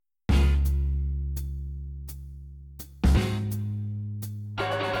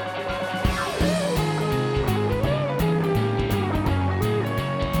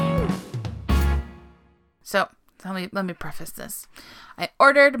let me preface this. I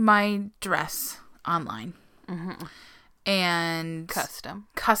ordered my dress online. Mm-hmm. And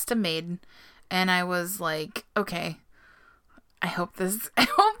custom made. And I was like, okay, I hope this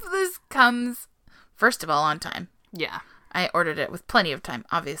comes, first of all, on time. Yeah. I ordered it with plenty of time,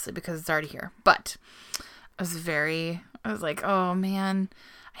 obviously, because it's already here. But I was like, oh man,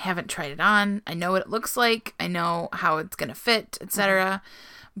 I haven't tried it on. I know what it looks like. I know how it's going to fit, etc.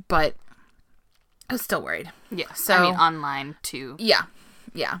 But I was still worried. Yeah. So, I mean, online too. Yeah.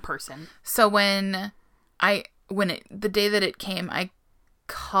 Person. So the day that it came, I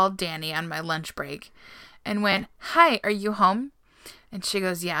called Danny on my lunch break and went, "Hi, are you home?" And she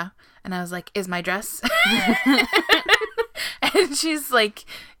goes, "Yeah." And I was like, "Is my dress?" And she's like,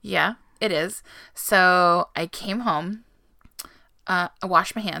 "Yeah, it is." So I came home. I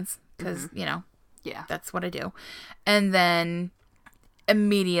washed my hands because, yeah, that's what I do. And then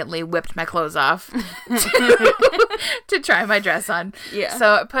immediately whipped my clothes off to try my dress on. Yeah.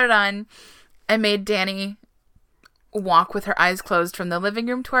 So I put it on. I made Danny walk with her eyes closed from the living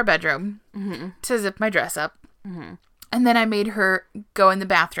room to our bedroom to zip my dress up. Mm-hmm. And then I made her go in the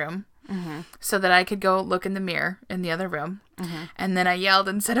bathroom so that I could go look in the mirror in the other room. Mm-hmm. And then I yelled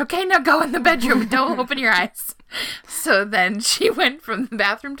and said, "Okay, now go in the bedroom. Don't open your eyes." So then she went from the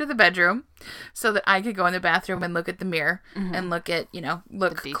bathroom to the bedroom so that I could go in the bathroom and look at the mirror and look at,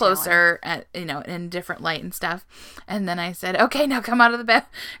 look closer at, in a different light and stuff. And then I said, "Okay, now come out of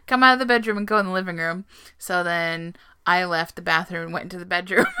the bedroom and go in the living room." So then I left the bathroom and went into the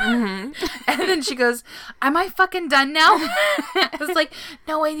bedroom. Mm-hmm. And then she goes, "Am I fucking done now?" I was like,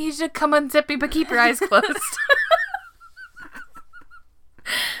 "No, I need you to come unzip me, but keep your eyes closed."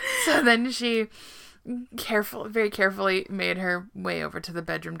 So then she very carefully made her way over to the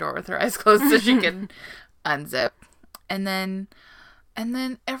bedroom door with her eyes closed so she could unzip. And then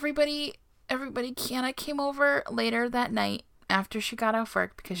everybody Kiana came over later that night after she got off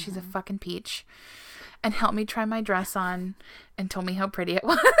work because she's a fucking peach and helped me try my dress on and told me how pretty it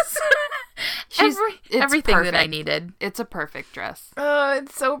was. Everything perfect. that I needed. It's a perfect dress. Oh,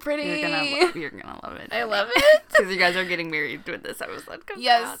 it's so pretty. You're gonna love it. I love it. Because you guys are getting married with this episode.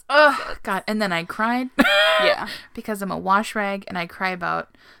 Yes. Oh, God. And then I cried. Yeah. Because I'm a wash rag and I cry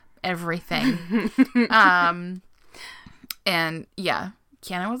about everything. And yeah,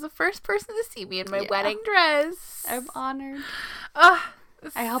 Kiana was the first person to see me in my wedding dress. I'm honored. Oh,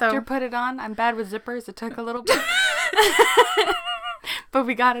 I helped her put it on. I'm bad with zippers. It took a little bit. But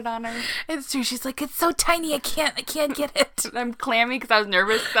we got it on her. It's true. She's like, "It's so tiny. I can't get it." I'm clammy because I was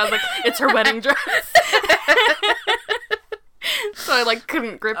nervous. I was like, "It's her wedding dress." So I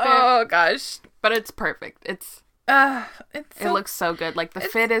couldn't grip it. Oh gosh. But it's perfect. It looks so good. The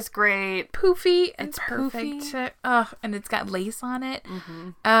fit is great. Poofy and perfect. Poofy. And it's got lace on it.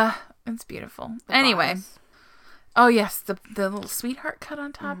 Mm-hmm. It's beautiful. Anyway. Bottoms. Oh yes, the little sweetheart cut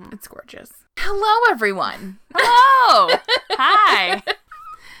on top. Mm-hmm. It's gorgeous. Hello, everyone. Hello. Hi.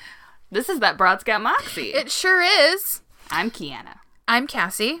 This is That Broad's Got Moxie. It sure is. I'm Kiana. I'm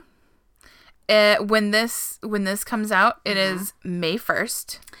Cassie. When this comes out, it is May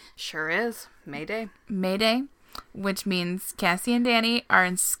 1st. Sure is. May Day. May Day, which means Cassie and Danny are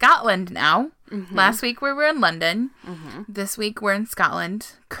in Scotland now. Mm-hmm. Last week we were in London. Mm-hmm. This week we're in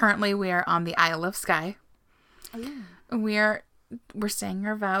Scotland. Currently we are on the Isle of Skye. Oh. We're saying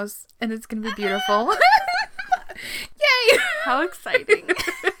our vows, and it's gonna be beautiful. Yay! How exciting!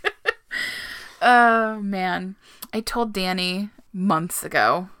 Oh man, I told Danny months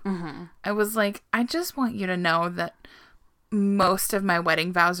ago. Mm-hmm. I was like, I just want you to know that most of my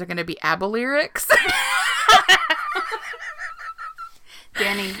wedding vows are gonna be ABBA lyrics.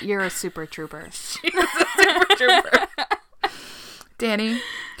 Danny, you're a super trooper. She's a super trooper. Danny,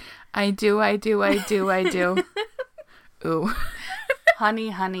 I do. Ooh.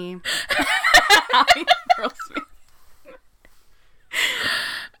 Honey.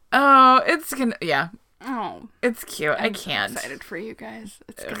 Oh, it's gonna, yeah. Oh. It's cute. I can't. I'm excited for you guys.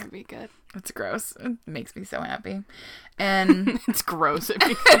 It's gonna be good. It's gross. It makes me so happy. And it's gross. It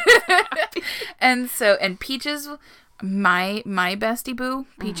makes me so happy. And Peaches, my bestie boo,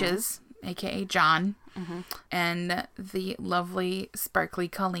 Peaches, aka John, and the lovely sparkly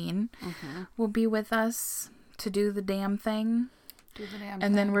Colleen will be with us to do the damn thing.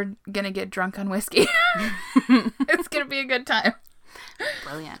 Then we're gonna get drunk on whiskey. It's gonna be a good time.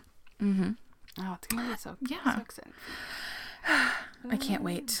 Brilliant. Mm-hmm. Oh, it's gonna be so exciting. I can't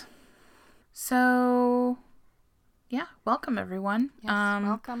wait. So, yeah, welcome everyone. Yes,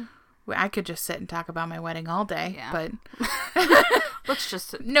 welcome. I could just sit and talk about my wedding all day, but let's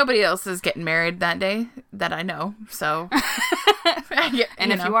just nobody else is getting married that day that I know. So,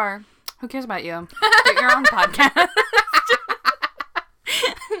 and if you are, Who cares about you? Get your own podcast.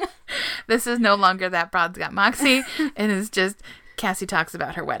 This is no longer That Broad's Got Moxie. It is just Cassie talks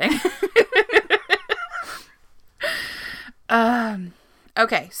about her wedding.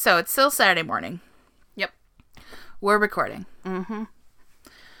 Okay, so it's still Saturday morning. Yep. We're recording. Mm-hmm.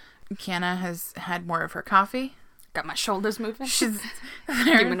 Kiana has had more of her coffee. Got my shoulders moving. She's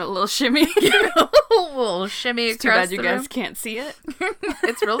giving a little shimmy. a little shimmy It's too across bad you the guys room. can't see it.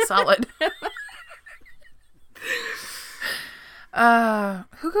 It's real solid.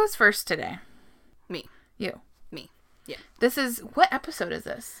 Who goes first today? Me. You. Me. Yeah. This is, what episode is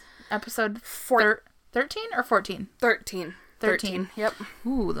this? Episode 13 or 14? 13. 13. Yep.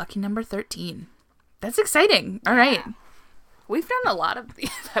 Ooh, lucky number 13. That's exciting. All right. We've done a lot of these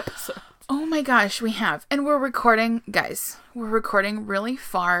episodes. Oh my gosh, we have. And we're recording, guys, we're recording really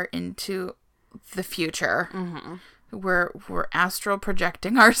far into the future. Mm-hmm. We're astral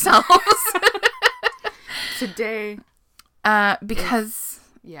projecting ourselves. Today. Because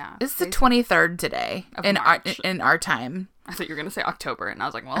Yeah. it's the 23rd today Of in March. our time. I thought you were going to say October, and I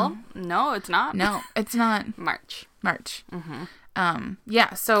was like, well, no, it's not. No, it's not March. Mm-hmm.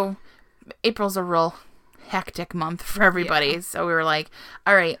 Yeah, so April's a real hectic month for everybody. Yeah. So we were like,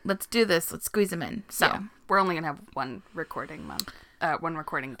 all right, let's do this. Let's squeeze them in. So Yeah. We're only going to have one recording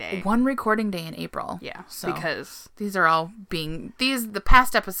day. one recording day in April. Yeah. So Because these are all the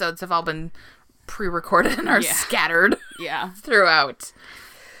past episodes have all been pre-recorded and are scattered yeah. throughout.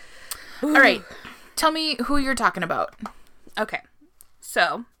 All right. Tell me who you're talking about. Okay.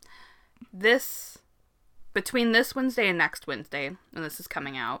 So, between this Wednesday and next Wednesday, and this is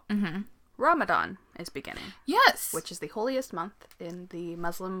coming out, Ramadan is beginning, Yes. which is the holiest month in the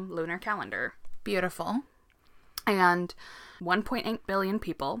Muslim lunar calendar. Beautiful. And 1.8 billion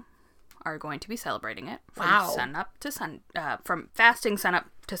people are going to be celebrating it from Wow. from fasting sun up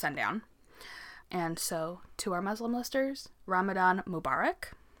to sundown. And so, to our Muslim listeners, Ramadan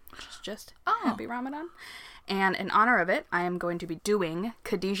Mubarak, which is just happy Ramadan. And in honor of it, I am going to be doing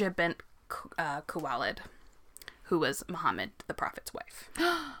Khadija bint Khuwailid, who was Muhammad, the Prophet's wife.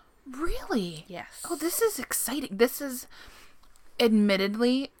 Really? Yes. Oh, this is exciting. This is,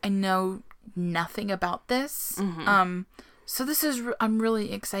 admittedly, I know nothing about this. So this is, I'm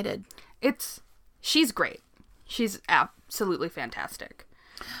really excited. She's great. She's absolutely fantastic.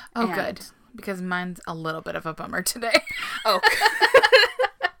 Oh, And- good. Because mine's a little bit of a bummer today. Oh,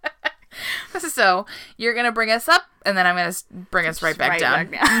 So you're going to bring us up, and then I'm going to bring us right back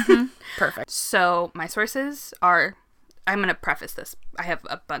down. Perfect. So my sources are, I'm going to preface this. I have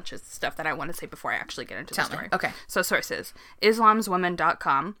a bunch of stuff that I want to say before I actually get into Tell the me. story. Okay. So sources,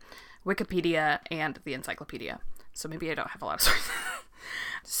 islamswomen.com, Wikipedia, and the encyclopedia. So maybe I don't have a lot of sources.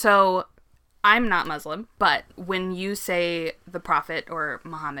 So I'm not Muslim, but when you say the Prophet or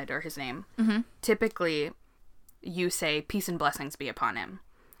Muhammad or his name, typically you say peace and blessings be upon him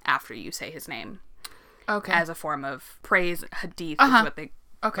after you say his name. Okay. As a form of praise. Hadith is what they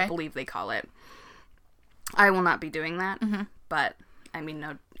believe they call it. I will not be doing that, but I mean,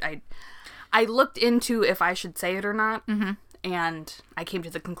 no, I looked into if I should say it or not, and I came to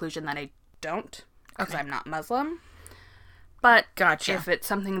the conclusion that I don't, because I'm not Muslim. But Gotcha. if it's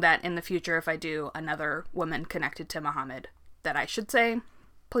something that in the future, if I do another woman connected to Muhammad that I should say,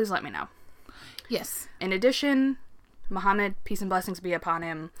 please let me know. Yes. In addition, Muhammad, peace and blessings be upon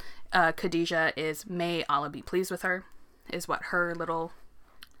him. Khadijah is, may Allah be pleased with her, is what her little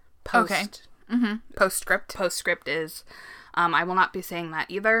postscript is. I will not be saying that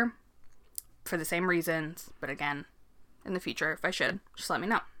either, for the same reasons, but again, in the future, if I should, just let me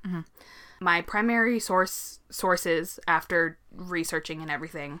know. My primary sources, after researching and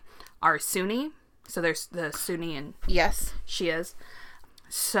everything, are Sunni. So there's the Sunni and Yes. Shias.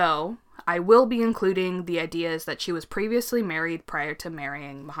 So I will be including the ideas that she was previously married prior to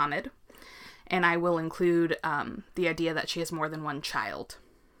marrying Muhammad. And I will include the idea that she has more than one child.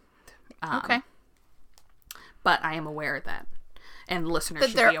 Okay. But I am aware that, and listeners That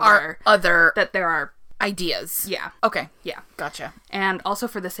should there be are aware other that there are, ideas. yeah. Okay. Yeah. Gotcha. And also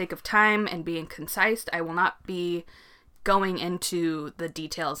for the sake of time and being concise, I will not be going into the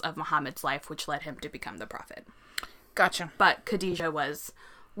details of Muhammad's life, which led him to become the prophet. Gotcha. But Khadijah was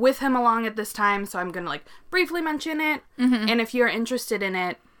with him along at this time, so I'm going to briefly mention it. And if you're interested in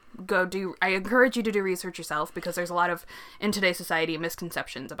it, I encourage you to do research yourself, because there's a lot of, in today's society,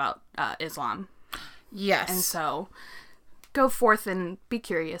 misconceptions about Islam. Yes. And so go forth and be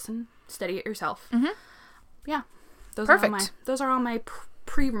curious and study it yourself. Yeah. Perfect. Those are all my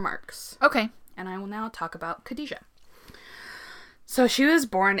pre-remarks. Okay. And I will now talk about Khadijah. So she was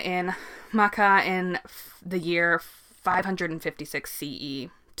born in Makkah in the year 556 CE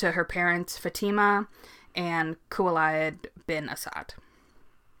to her parents Fatima and Kuwalid bin Asad.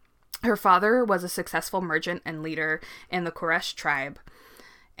 Her father was a successful merchant and leader in the Quraysh tribe,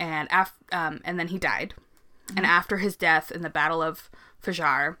 and then he died. Mm-hmm. And after his death in the Battle of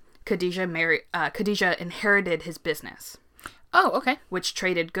Fajar, Khadija inherited his business. Oh, okay. Which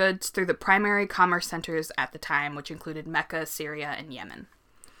traded goods through the primary commerce centers at the time, which included Mecca, Syria, and Yemen.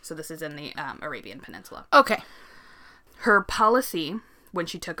 So this is in the Arabian Peninsula. Okay. Her policy, when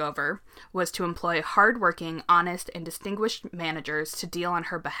she took over, was to employ hardworking, honest, and distinguished managers to deal on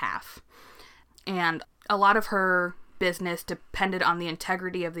her behalf. And a lot of her business depended on the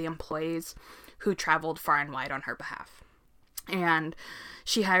integrity of the employees who traveled far and wide on her behalf. And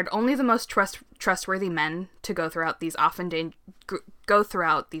she hired only the most trustworthy men to go throughout these often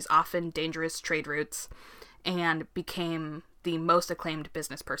dangerous trade routes, and became the most acclaimed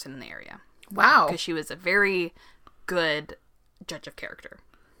business person in the area. Wow. Because she was a very good judge of character.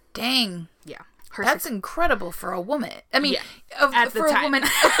 Dang. Yeah. That's incredible for a woman. I mean, yeah. for a woman.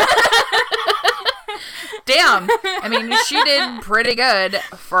 Damn. I mean, she did pretty good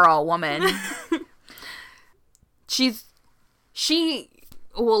for a woman.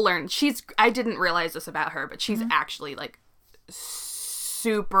 We'll learn. I didn't realize this about her, but she's actually, like,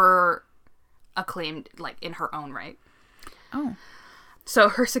 super acclaimed, like, in her own right. Oh. So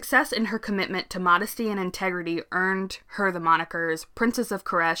her success and her commitment to modesty and integrity earned her the monikers Princess of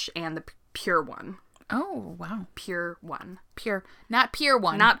Quraysh and the Pure One. Oh, wow. Pure One. Pure. Not Pure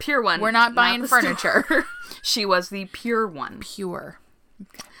One. Not Pure One. We're not buying furniture. She was the Pure One. Pure.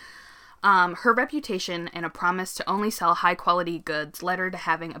 Okay. Her reputation and a promise to only sell high-quality goods led her to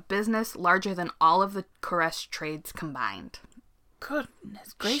having a business larger than all of the Quraysh trades combined.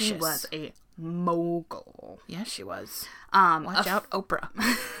 Goodness gracious. She was a mogul. Yes, she was. Watch out, Oprah.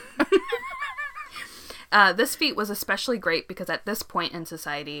 This feat was especially great because at this point in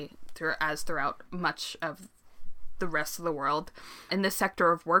society, throughout much of the rest of the world, in this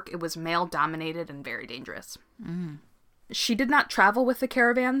sector of work, it was male-dominated and very dangerous. Mm. She did not travel with the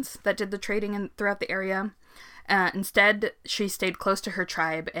caravans that did the trading throughout the area. Instead, she stayed close to her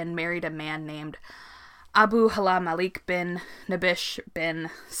tribe and married a man named Abu Hala Malik bin Nabish bin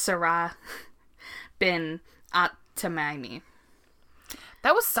Sarah bin At-Tamaimi.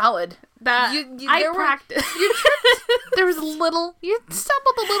 That was solid. I practiced. There was you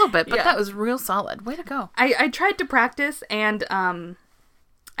stumbled a little bit, but that was real solid. Way to go. I tried to practice, and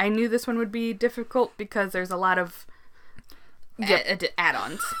I knew this one would be difficult because there's a lot of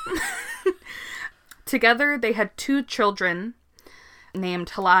add-ons. Together, they had 2 children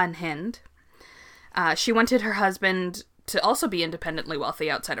named Hala and Hind. She wanted her husband to also be independently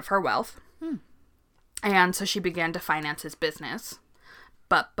wealthy outside of her wealth. And so she began to finance his business.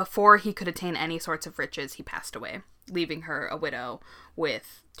 But before he could attain any sorts of riches, he passed away, leaving her a widow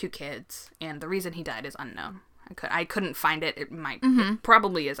with 2 kids. And the reason he died is unknown. I couldn't find it. It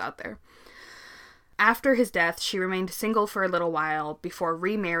probably is out there. After his death, she remained single for a little while before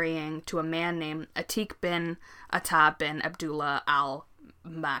remarrying to a man named Atik bin Atta bin Abdullah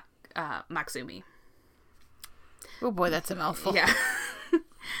al-Makhzumi. Oh boy, that's a mouthful. Yeah.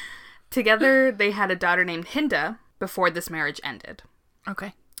 Together, they had a daughter named Hinda before this marriage ended.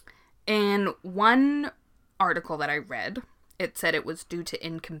 Okay. In one article that I read, it said it was due to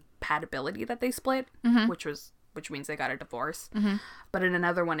incompatibility that they split, which means they got a divorce. Mm-hmm. But in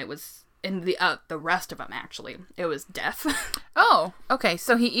another one, it was in the rest of them, actually, it was death. Oh, okay.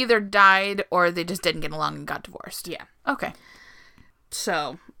 So he either died or they just didn't get along and got divorced. Yeah. Okay.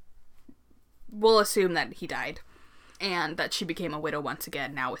 So we'll assume that he died and that she became a widow once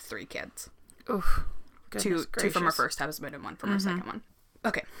again, now with 3 kids. Oof. Two from her first husband and 1 from her second one.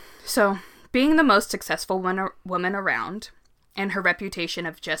 Okay. So being the most successful woman around, and her reputation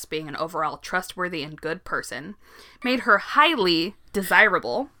of just being an overall trustworthy and good person made her highly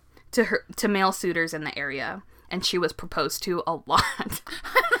desirable to male suitors in the area, and she was proposed to a lot.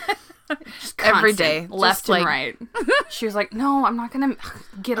 Every day, left and right. She was like, "No, I'm not gonna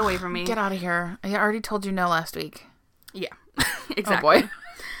get away from me. Get out of here. I already told you no last week." Yeah, exactly. Oh boy.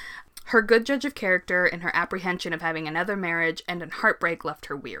 Her good judge of character and her apprehension of having another marriage and in heartbreak left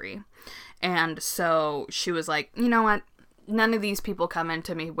her weary. And so she was like, you know what? None of these people coming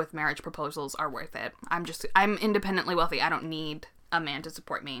to me with marriage proposals are worth it. I'm independently wealthy. I don't need a man to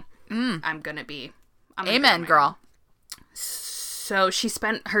support me. I'm gonna Amen, girl. So she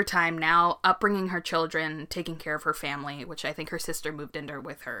spent her time now upbringing her children, taking care of her family, which I think her sister moved in there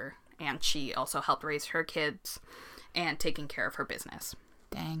with her. And she also helped raise her kids and taking care of her business.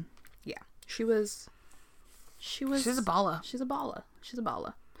 Dang. Yeah. She's a balla. She's a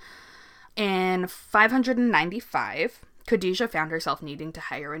balla. In 595, Khadijah found herself needing to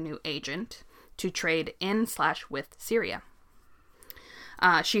hire a new agent to trade in/with Syria.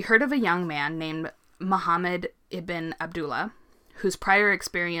 She heard of a young man named Muhammad ibn Abdullah, whose prior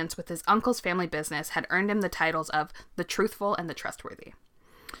experience with his uncle's family business had earned him the titles of the Truthful and the Trustworthy.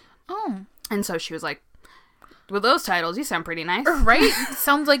 Oh. And so she was like, with those titles, you sound pretty nice. Right?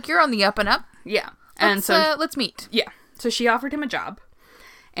 Sounds like you're on the up and up. Yeah. Let's meet. Yeah. So she offered him a job.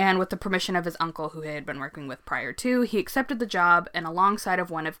 And with the permission of his uncle, who he had been working with prior to, he accepted the job, and alongside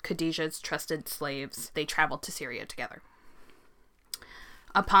of one of Khadijah's trusted slaves, they traveled to Syria together.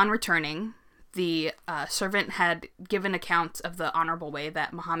 Upon returning, the servant had given accounts of the honorable way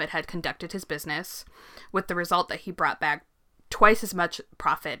that Muhammad had conducted his business, with the result that he brought back twice as much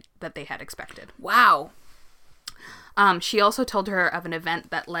profit that they had expected. Wow. She also told her of an event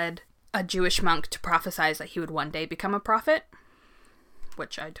that led a Jewish monk to prophesy that he would one day become a prophet,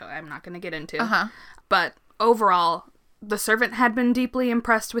 which I'm not going to get into. Uh-huh. But overall, the servant had been deeply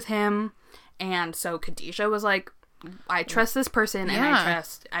impressed with him, and so Khadijah was like, I trust this person, and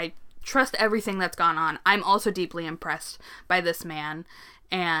I trust everything that's gone on. I'm also deeply impressed by this man,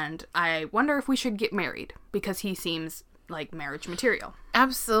 and I wonder if we should get married, because he seems like marriage material.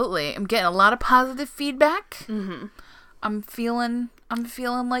 Absolutely. I'm getting a lot of positive feedback. Mm-hmm. I'm feeling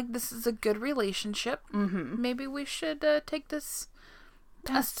like this is a good relationship. Mm-hmm. Maybe we should take this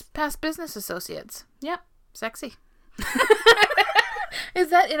past business associates. Yep. Sexy. Is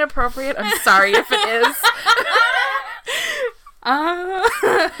that inappropriate? I'm sorry if it is.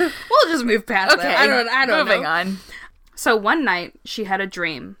 We'll just move past okay. that. I don't Moving know. on. So one night, she had a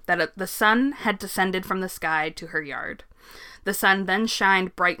dream that the sun had descended from the sky to her yard. The sun then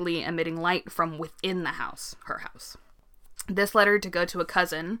shined brightly, emitting light from within the house, her house. This led her to go to a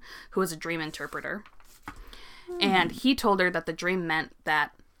cousin, who was a dream interpreter. And he told her that the dream meant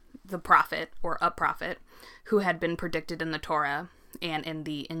that the prophet, or a prophet, who had been predicted in the Torah and in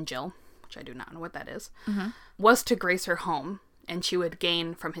the Injil, which I do not know what that is, was to grace her home, and she would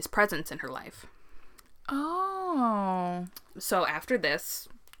gain from his presence in her life. Oh. So after this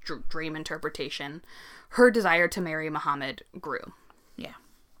dream interpretation, her desire to marry Muhammad grew. Yeah.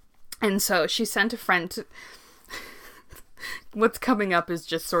 And so she sent a friend to... What's coming up is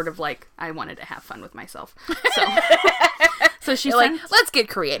just sort of like, I wanted to have fun with myself. So she sent... like, let's get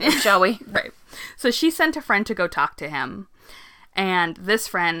creative, shall we? Right. So she sent a friend to go talk to him. And this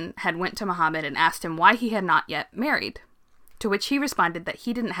friend had went to Muhammad and asked him why he had not yet married. To which he responded that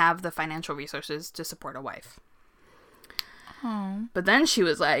he didn't have the financial resources to support a wife. Oh. But then she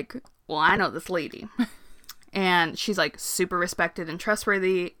was like, well, I know this lady. And she's like super respected and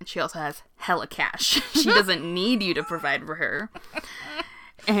trustworthy. And she also has hella cash. She doesn't need you to provide for her.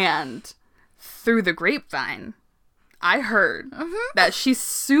 And through the grapevine, I heard that she's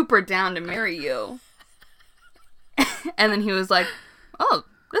super down to marry you. And then he was like, oh,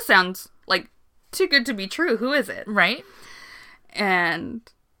 this sounds like too good to be true. Who is it? Right? And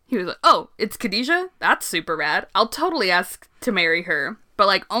he was like, oh, it's Khadijah? That's super rad. I'll totally ask to marry her, but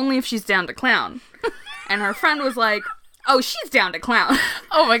like only if she's down to clown. And her friend was like, oh, she's down to clown.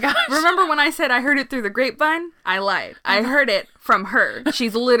 Oh my gosh. Remember when I said I heard it through the grapevine? I lied. I heard it from her.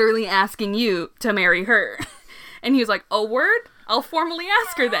 She's literally asking you to marry her. And he was like, oh, word? I'll formally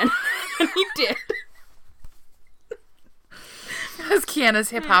ask her then. And he did. That's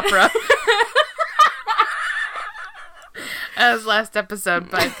Kiana's hip opera. As last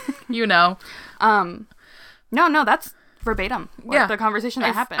episode, but you know. No, that's verbatim. Yeah. The conversation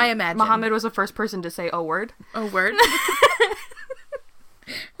that happened. I imagine. Muhammad was the first person to say, oh, word. Oh, word.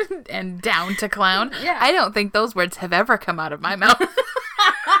 And down to clown. Yeah. I don't think those words have ever come out of my mouth.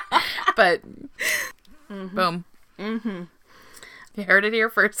 But, boom. Mm-hmm. You heard it here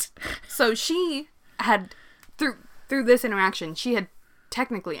first. So she had, through this interaction, she had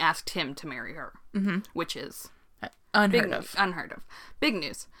technically asked him to marry her, which is Unheard of. Unheard of. Big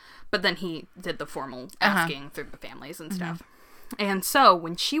news. But then he did the formal asking through the families and stuff. And so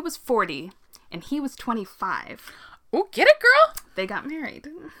when she was 40 and he was 25, Oh, get it, girl? they got married.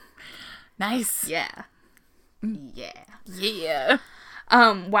 Nice. Yeah. Yeah. Yeah.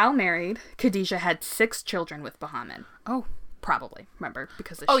 While married, Khadijah had 6 children with Muhammad. Oh. Probably. Remember?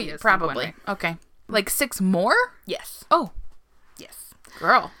 Because the Oh, she yeah, is probably. one way. Okay. Like 6 more? Yes. Oh, Yes.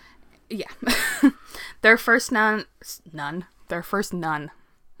 girl. Yeah. Their first nun.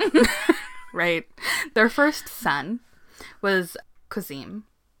 Right. Their first son was Qasim.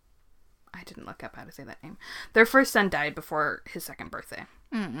 I didn't look up how to say that name. Their first son died before his second birthday.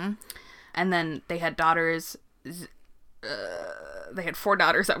 Mm-hmm. And then they had daughters. They had 4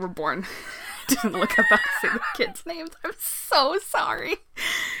 daughters that were born. I didn't look up how to say the kids' names. I'm so sorry.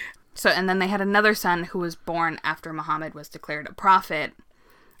 So, and then they had another son who was born after Muhammad was declared a prophet.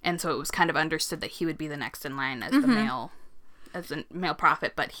 And so it was kind of understood that he would be the next in line as the male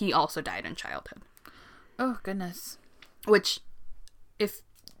prophet, but he also died in childhood. Oh, goodness. Which,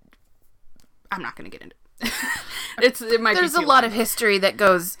 I'm not going to get into it. There's a lot of history that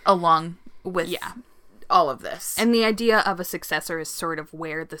goes along with all of this. And the idea of a successor is sort of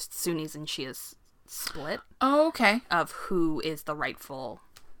where the Sunnis and Shias split. Oh, okay. Of who is the rightful...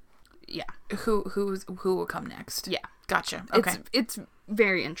 Yeah. Who will come next? Yeah. Gotcha. Okay. It's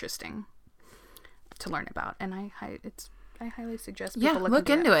very interesting to learn about, and I highly suggest people look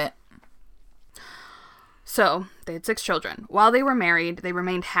into it. So, they had 6 children. While they were married, they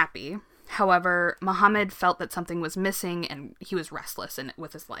remained happy. However, Muhammad felt that something was missing, and he was restless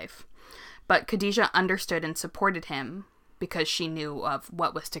with his life. But Khadijah understood and supported him because she knew of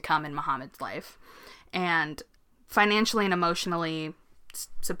what was to come in Muhammad's life, and financially and emotionally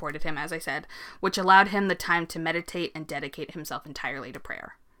supported him, as I said, which allowed him the time to meditate and dedicate himself entirely to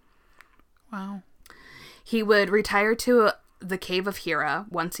prayer. Wow. He would retire to the cave of Hira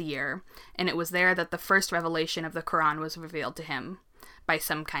once a year, and it was there that the first revelation of the Quran was revealed to him by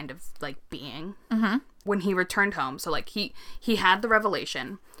some kind of, like, being. Mm-hmm. When he returned home, so, like, he had the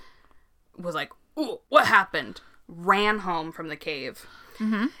revelation, was like, ooh, what happened? Ran home from the cave.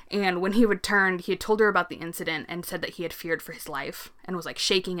 Mm-hmm. And when he returned, he had told her about the incident and said that he had feared for his life and was, like,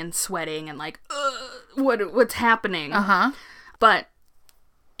 shaking and sweating and, like, what's happening? Uh-huh. But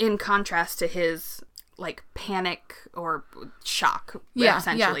in contrast to his, like, panic or shock,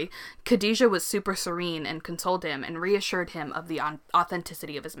 essentially, Khadijah was super serene and consoled him and reassured him of the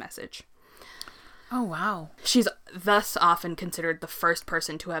authenticity of his message. Oh, wow. She's thus often considered the first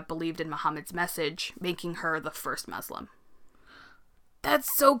person to have believed in Muhammad's message, making her the first Muslim.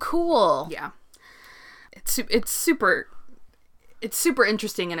 That's so cool. Yeah. It's super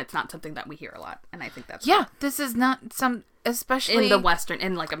interesting, and it's not something that we hear a lot, and I think that's cool. This is not especially in the Western,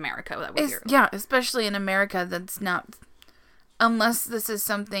 in, like, America, that we hear. Yeah, especially in America, that's not, unless this is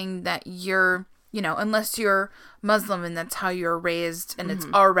something that you're, unless you're Muslim and that's how you're raised and it's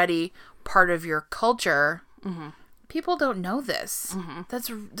already part of your culture, people don't know this.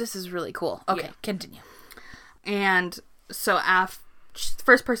 This is really cool. Okay, continue. And so she's the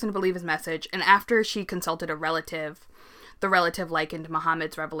first person to believe his message, and after she consulted a relative, the relative likened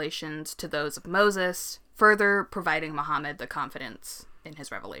Muhammad's revelations to those of Moses, further providing Muhammad the confidence in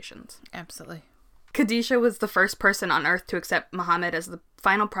his revelations. Absolutely. Khadijah was the first person on earth to accept Muhammad as the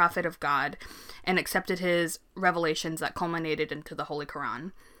final prophet of God and accepted his revelations that culminated into the Holy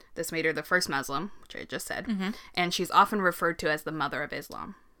Quran. This made her the first Muslim, which I just said, and she's often referred to as the mother of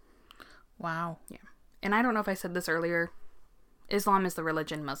Islam. Wow. Yeah. And I don't know if I said this earlier. Islam is the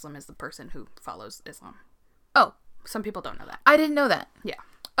religion, Muslim is the person who follows Islam. Oh. Some people don't know that. I didn't know that. Yeah.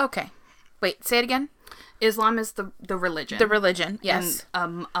 Okay. Wait, say it again? Islam is the religion. The religion, yes.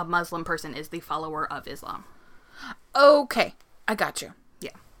 And a Muslim person is the follower of Islam. Okay. I got you.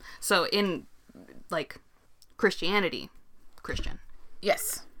 Yeah. So in, like, Christianity, Christian.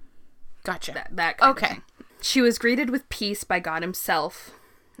 Yes. Gotcha. That kind of thing. She was greeted with peace by God himself,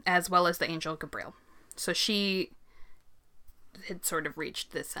 as well as the angel Gabriel. So she had sort of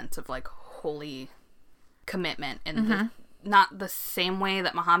reached this sense of, like, holy commitment in not the same way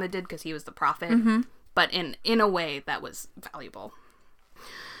that Muhammad did, because he was the prophet, but in a way that was valuable.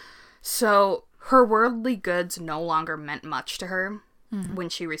 So her worldly goods no longer meant much to her when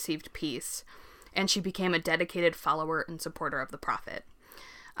she received peace, and she became a dedicated follower and supporter of the prophet.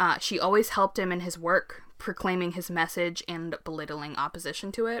 She always helped him in his work, proclaiming his message and belittling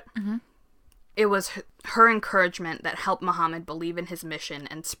opposition to it. It was her encouragement that helped Muhammad believe in his mission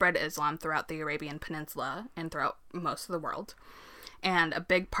and spread Islam throughout the Arabian Peninsula and throughout most of the world. And a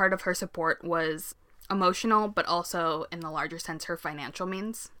big part of her support was emotional, but also, in the larger sense, her financial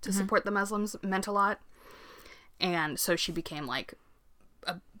means to support the Muslims meant a lot. And so she became, like,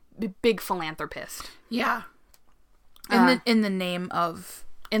 a big philanthropist. Yeah. In the name of...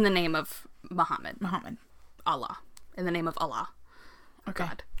 In the name of Muhammad. Allah. In the name of Allah. Okay.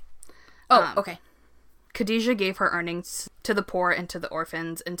 God. Oh, okay. Khadijah gave her earnings to the poor and to the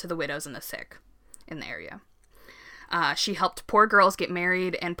orphans and to the widows and the sick in the area. She helped poor girls get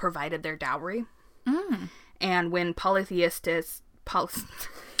married and provided their dowry. And when polytheists...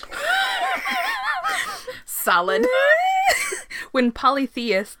 Solid. When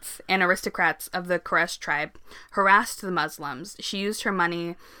polytheists and aristocrats of the Quraysh tribe harassed the Muslims, she used her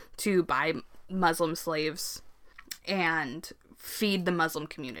money to buy Muslim slaves and feed the Muslim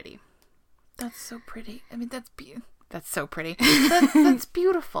community. That's so pretty. I mean, that's beautiful. That's so pretty. That's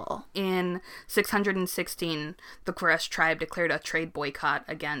beautiful. In 616, the Quraysh tribe declared a trade boycott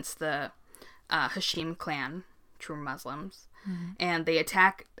against the Hashim clan, true Muslims, and they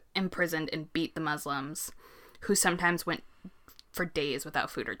attacked, imprisoned, and beat the Muslims, who sometimes went for days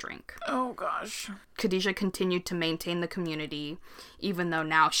without food or drink. Oh, gosh. Khadijah continued to maintain the community, even though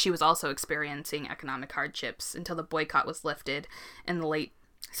now she was also experiencing economic hardships, until the boycott was lifted in the late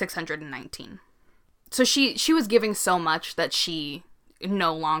 619. So she was giving so much that she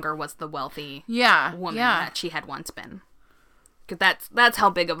no longer was the wealthy woman that she had once been. Because that's how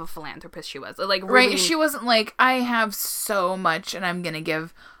big of a philanthropist she was. Like, really, right, she wasn't like, I have so much and I'm going to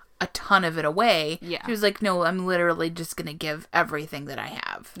give a ton of it away. Yeah. She was like, no, I'm literally just going to give everything that I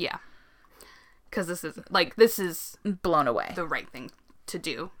have. Yeah. Because this is blown away. The right thing to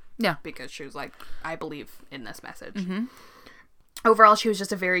do. Yeah. Because she was like, I believe in this message. Mm-hmm. Overall, she was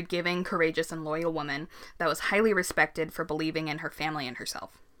just a very giving, courageous, and loyal woman that was highly respected for believing in her family and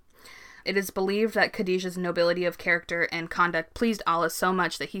herself. It is believed that Khadijah's nobility of character and conduct pleased Allah so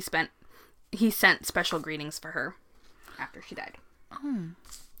much that he sent special greetings for her after she died. Oh.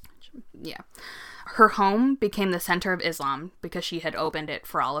 Yeah. Her home became the center of Islam because she had opened it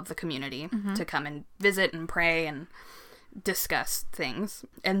for all of the community to come and visit and pray and discuss things.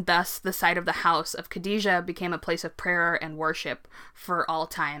 And thus, the site of the house of Khadijah became a place of prayer and worship for all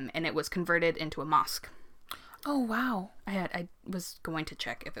time, and it was converted into a mosque. Oh, wow. I was going to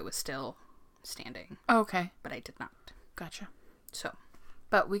check if it was still standing. Okay. But I did not. Gotcha. So.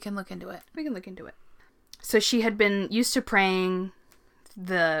 But we can look into it. We can look into it. So she had been used to praying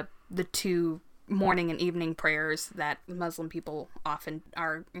the two morning and evening prayers that Muslim people often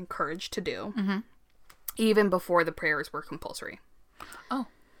are encouraged to do. Mm-hmm. Even before the prayers were compulsory. Oh.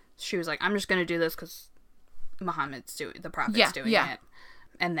 She was like, I'm just going to do this because Muhammad's doing the Prophet's doing it.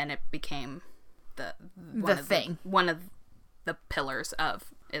 And then it became one of the pillars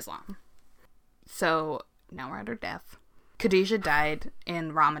of Islam. So now we're at her death. Khadijah died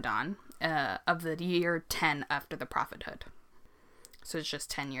in Ramadan of the year 10 after the prophethood. So it's just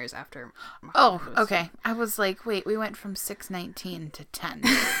 10 years after Muhammad okay. I was like, wait, we went from 619 to 10.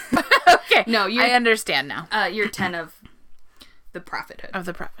 Okay. No, I understand now. Year 10 of the prophethood. Of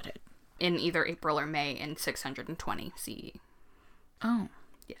the prophethood. In either April or May in 620 CE. Oh.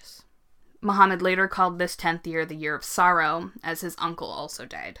 Yes. Muhammad later called this 10th year the year of sorrow, as his uncle also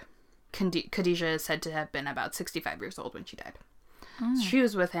died. Khadijah is said to have been about 65 years old when she died. Oh. So she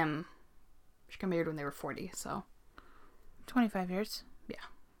was with him. She got married when they were 40, so. 25 years. Yeah.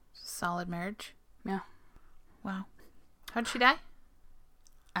 Solid marriage. Yeah. Wow. How did she die?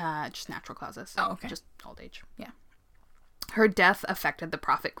 Just natural causes. Oh, okay. Just old age. Yeah. Her death affected the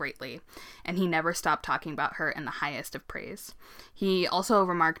Prophet greatly, and he never stopped talking about her in the highest of praise. He also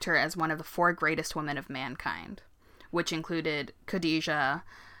remarked her as one of the 4 greatest women of mankind, which included Khadijah,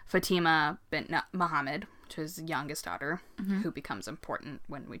 Fatima bint Muhammad, which is his youngest daughter, who becomes important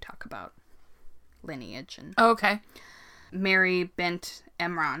when we talk about lineage. And okay. Mary bint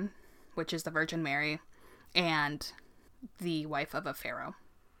Imran, which is the Virgin Mary, and the wife of a pharaoh,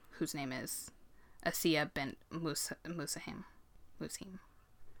 whose name is Asiya bint Musahim.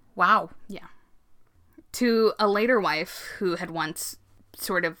 Wow. Yeah. To a later wife who had once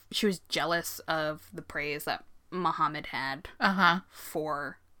she was jealous of the praise that Muhammad had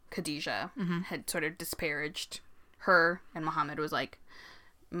for Khadijah, had sort of disparaged her, and Muhammad was like,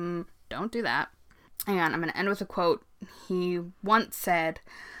 don't do that. And I'm going to end with a quote. He once said,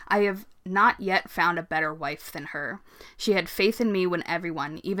 I have not yet found a better wife than her. She had faith in me when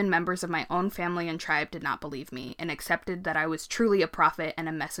everyone, even members of my own family and tribe, did not believe me, and accepted that I was truly a prophet and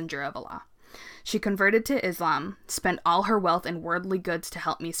a messenger of Allah. She converted to Islam, spent all her wealth and worldly goods to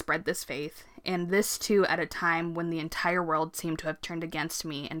help me spread this faith, and this too at a time when the entire world seemed to have turned against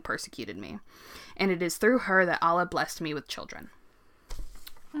me and persecuted me. And it is through her that Allah blessed me with children.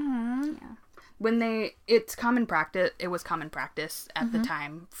 Mm-hmm. Yeah. It was common practice at the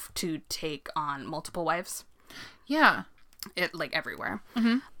time to take on multiple wives. Yeah. Everywhere.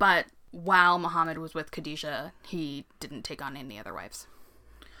 Mm-hmm. But while Muhammad was with Khadijah, he didn't take on any other wives.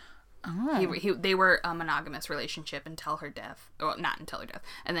 Oh. They were a monogamous relationship until her death. Well, not until her death.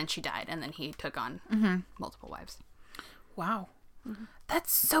 And then she died, and then he took on multiple wives. Wow. Mm-hmm.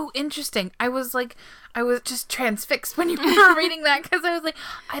 That's so interesting. I was just transfixed when you were reading that, because I was like,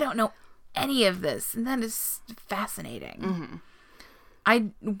 I don't know any of this, and that is fascinating. Mm-hmm. I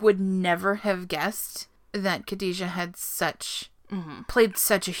would never have guessed that Khadijah had played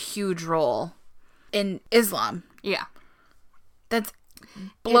such a huge role in Islam. Yeah. That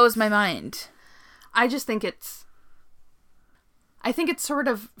blows my mind. I just think it's sort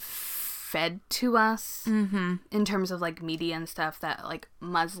of fed to us in terms of like media and stuff, that like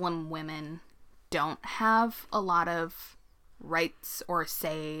Muslim women don't have a lot of rights or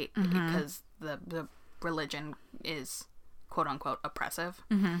say because the religion is quote unquote oppressive.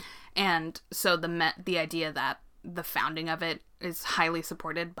 And so the idea that the founding of it is highly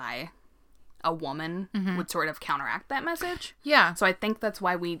supported by a woman would sort of counteract that message. Yeah. So I think that's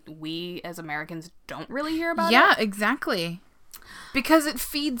why we as Americans don't really hear about it. Yeah, exactly. Because it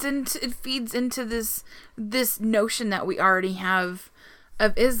feeds into this notion that we already have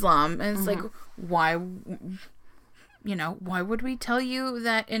of Islam. And it's like, why would we tell you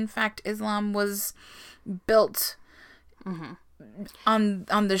that in fact Islam was built on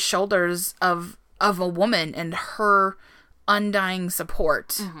the shoulders of a woman and her undying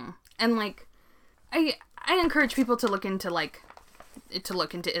support? And like I encourage people to look into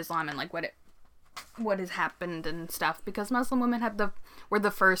Islam and like what has happened and stuff, because Muslim women were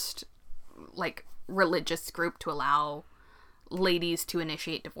the first like religious group to allow ladies to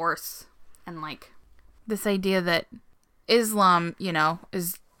initiate divorce. And like this idea that Islam,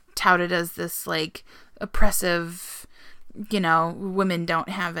 is touted as this like oppressive, women don't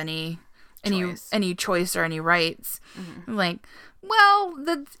have any choice or any rights. Like, well,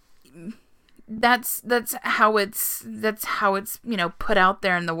 that's how it's put out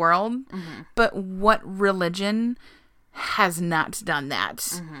there in the world. But what religion has not done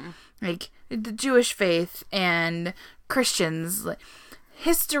that? Like the Jewish faith and Christians,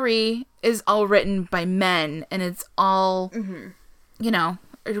 history is all written by men, and it's all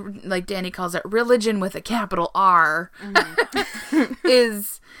like Danny calls it, religion with a capital R,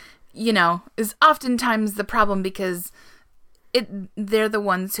 is oftentimes the problem, because they're the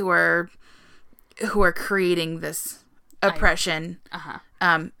ones who are creating this oppression,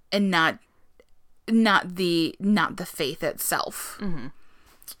 and not the faith itself.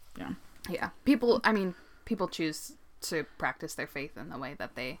 Yeah. People choose to practice their faith in the way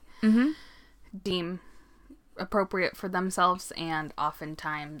that they deem appropriate for themselves, and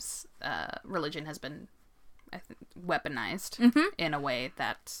oftentimes religion has been, I think, weaponized in a way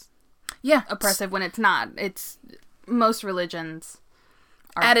that's oppressive when it's not. It's most religions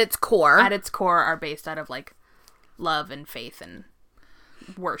at its core are based out of like love and faith and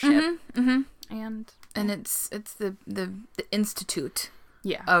worship, and it's the institute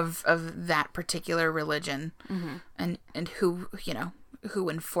of that particular religion, and who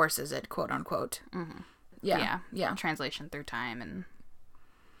enforces it, quote unquote. Yeah. Translation through time and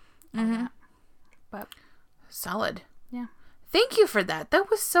all that. But solid. Yeah. Thank you for that. That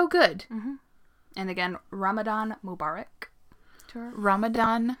was so good. And again, Ramadan Mubarak.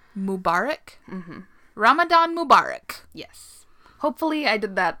 Ramadan Mubarak? Ramadan Mubarak. Yes. Hopefully I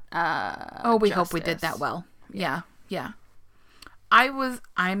did that we hope we did that well. Yeah. I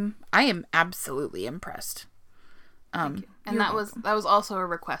am absolutely impressed. And that was also a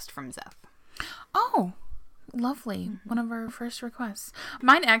request from Zeth. Oh, lovely. One of our first requests.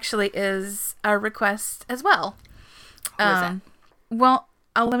 Mine actually is a request as well. Who is it? Well,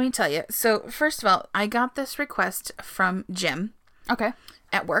 let me tell you. So, first of all, I got this request from Jim. Okay.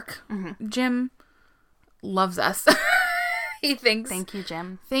 At work. Jim loves us. He thinks. Thank you,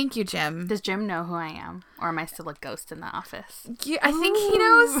 Jim. Thank you, Jim. Does Jim know who I am? Or am I still a ghost in the office? Yeah, I think he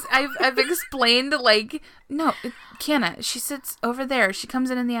knows. I've explained, like, no, Kiana, she sits over there. She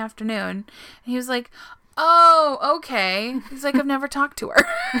comes in the afternoon. And he was like, oh, okay. He's like, I've never talked to her.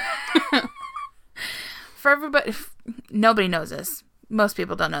 For everybody, nobody knows this. Most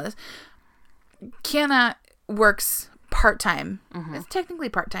people don't know this. Kiana works part-time. It's technically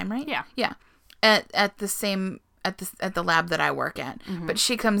part-time, right? Yeah. Yeah. At the lab that I work at. But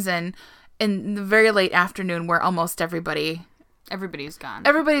she comes in the very late afternoon where almost everybody's gone.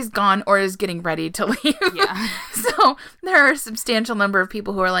 Everybody's gone or is getting ready to leave. Yeah. So there are a substantial number of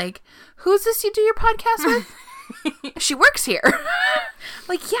people who are like, who's this you do your podcast with? She works here.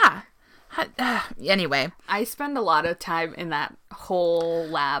 Like, yeah. Anyway. I spend a lot of time in that whole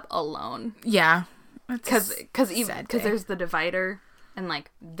lab alone. Yeah. Because there's the divider. And,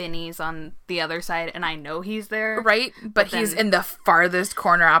 like, Vinny's on the other side, and I know he's there. Right? But he's in the farthest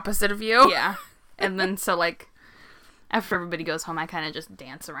corner opposite of you. Yeah. And then, so, like, after everybody goes home, I kind of just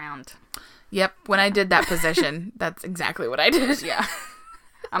dance around. Yep. When I did that position, that's exactly what I did. Yeah.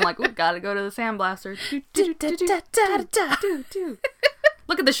 I'm like, ooh, gotta go to the sandblaster.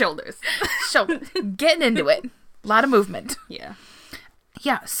 Look at the shoulders. Getting into it. A lot of movement. Yeah.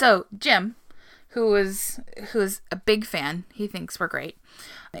 Yeah, so, Jim, who is a big fan. He thinks we're great.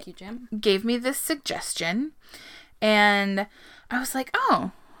 Thank you, Jim. Gave me this suggestion, and I was like,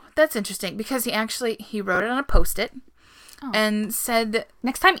 oh, that's interesting, because he wrote it on a Post-it, and said,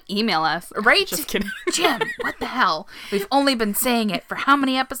 Next time, email us. right? Just kidding. Jim, what the hell? We've only been saying it for how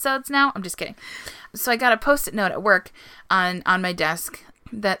many episodes now? I'm just kidding. So I got a Post-it note at work on my desk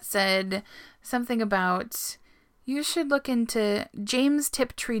that said something about, you should look into James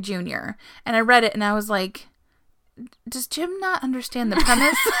Tiptree Jr. And I read it and I was like, does Jim not understand the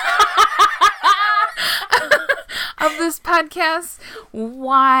premise of this podcast?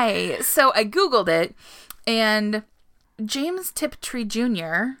 Why? So I Googled it, and James Tiptree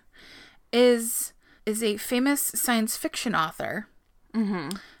Jr. is a famous science fiction author,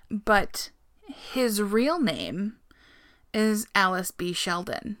 but his real name is Alice B.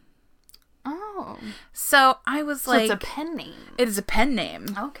 Sheldon. Oh. So I was like... So it's a pen name. It is a pen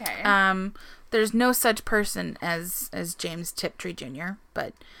name. Okay. There's no such person as James Tiptree Jr.,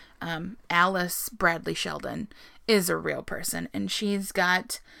 but Alice Bradley Sheldon is a real person, and she's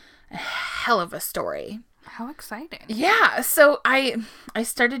got a hell of a story. How exciting. Yeah, so I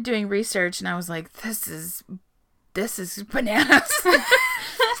started doing research, and I was like, this is bananas.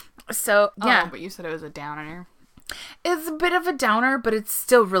 So, yeah. Oh, but you said it was a downer. It's a bit of a downer, but it's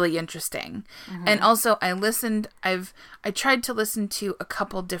still really interesting. And also, I tried to listen to a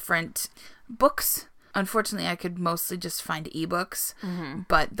couple different books. Unfortunately, I could mostly just find ebooks.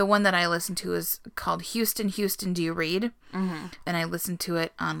 But the one that I listened to is called Houston, Houston, Do You Read? And I listened to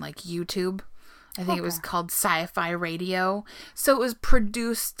it on like YouTube. I think it was called Sci-Fi Radio. So it was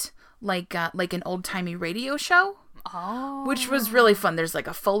produced like an old-timey radio show. Oh. Which was really fun. There's like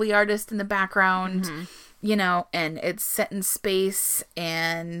a Foley artist in the background. You know, and it's set in space,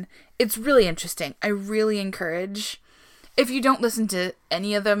 and it's really interesting. I really encourage, if you don't listen to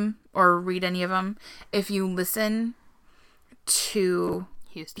any of them or read any of them, if you listen to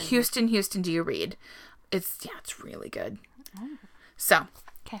Houston, Do You Read? It's really good. So.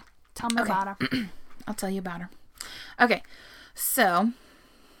 Okay. Tell me about her. I'll tell you about her. Okay. So,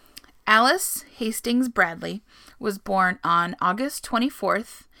 Alice Hastings Bradley was born on August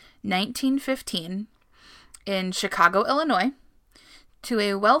 24th, 1915, in Chicago, Illinois,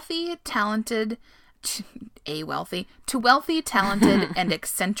 to wealthy, talented, and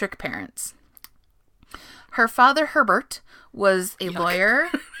eccentric parents. Her father, Herbert, was a lawyer.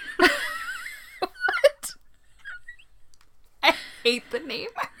 What? I hate the name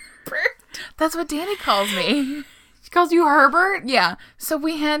Herbert. That's what Danny calls me. She calls you Herbert? Yeah. So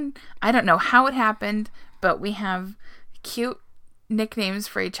we had, I don't know how it happened, but we have cute nicknames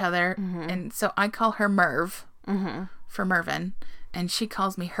for each other. And so I call her Merv for Mervin, and she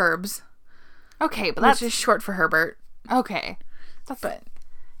calls me Herbs. Okay, but which that's is short for Herbert. Okay. But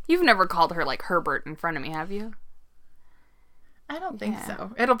you've never called her like Herbert in front of me, have you? I don't think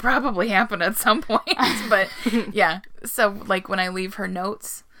so. It'll probably happen at some point. But yeah. So like when I leave her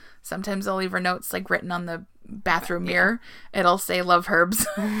notes, sometimes I'll leave her notes like written on the bathroom mirror. It'll say love Herbs.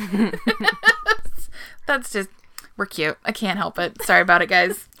 That's just, we're cute. I can't help it. Sorry about it,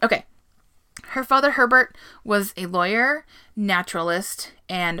 guys. Okay. Her father, Herbert, was a lawyer, naturalist,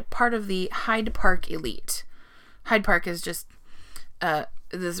 and part of the Hyde Park elite. Hyde Park is just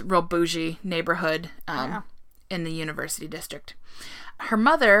this real bougie neighborhood in the University District. Her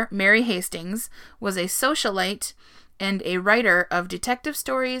mother, Mary Hastings, was a socialite and a writer of detective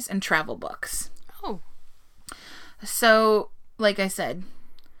stories and travel books. Oh. So, like I said,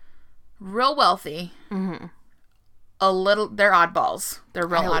 real wealthy. They're oddballs. They're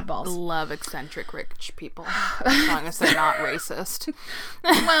real oddballs. I love eccentric rich people, as long as they're not racist.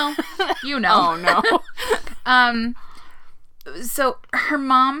 Well, you know. Oh, no. So her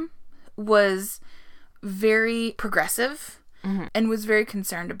mom was very progressive and was very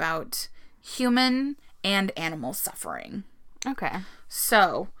concerned about human and animal suffering. Okay.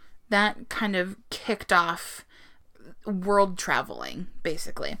 So that kind of kicked off world traveling,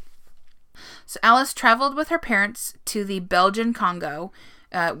 basically. So Alice traveled with her parents to the Belgian Congo,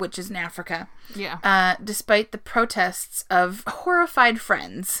 which is in Africa. Yeah. Despite the protests of horrified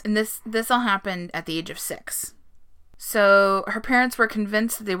friends. And this all happened at the age of 6. So her parents were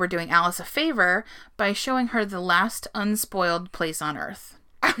convinced that they were doing Alice a favor by showing her the last unspoiled place on Earth.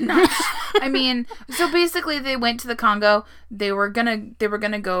 I mean, so basically they went to the Congo. They were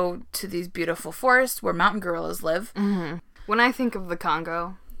gonna go to these beautiful forests where mountain gorillas live. When I think of the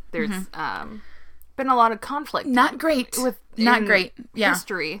Congo, there's been a lot of conflict. Not great. Yeah.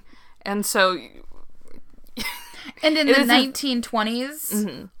 History. And so... and in the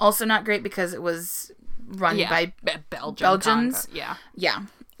 1920s, also not great because it was run by Belgians. Congo. Yeah.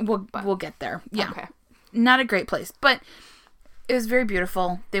 We'll get there. Yeah. Okay. Not a great place, but it was very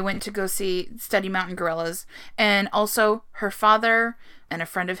beautiful. They went to go study mountain gorillas. And also her father and a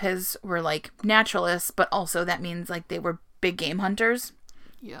friend of his were like naturalists, but also that means like they were big game hunters.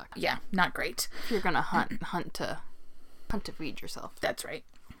 Yuck. Yeah, not great. If you're gonna hunt to feed yourself. That's right.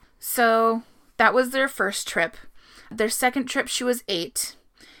 So that was their first trip. Their second trip, she was 8.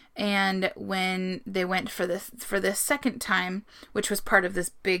 And when they went for this second time, which was part of this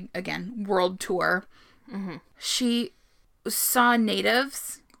big, again, world tour, she saw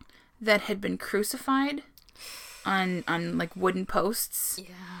natives that had been crucified on like wooden posts.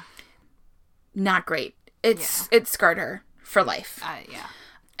 Yeah. Not great. It scarred her for life. Yeah.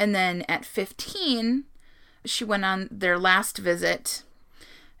 And then at 15, she went on their last visit,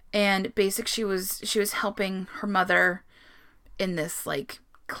 and she was helping her mother in this like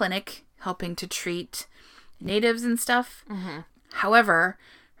clinic, helping to treat natives and stuff. However,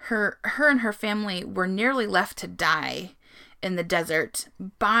 her and her family were nearly left to die in the desert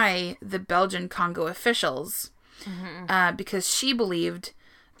by the Belgian Congo officials because she believed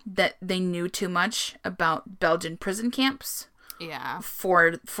that they knew too much about Belgian prison camps. Yeah.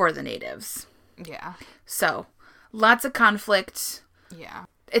 For the natives. Yeah. So, lots of conflict. Yeah.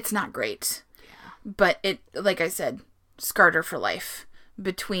 It's not great. Yeah. But it, like I said, scarred her for life.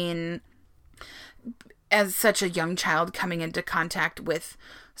 Between, as such a young child, coming into contact with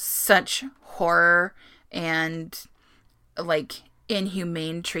such horror and, like,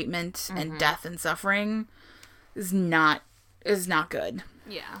 inhumane treatment and death and suffering is not good.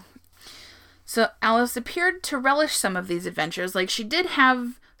 Yeah. So Alice appeared to relish some of these adventures. Like, she did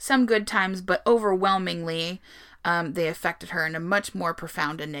have some good times, but overwhelmingly, they affected her in a much more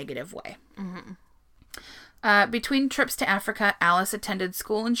profound and negative way. Between trips to Africa, Alice attended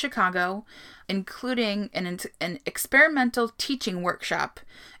school in Chicago, including an experimental teaching workshop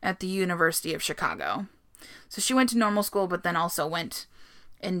at the University of Chicago. So she went to normal school, but then also went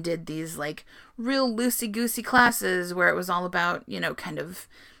and did these, like, real loosey-goosey classes where it was all about, kind of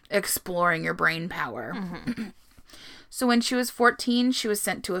exploring your brain power. So when she was 14, she was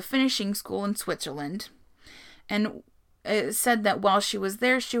sent to a finishing school in Switzerland. And it said that while she was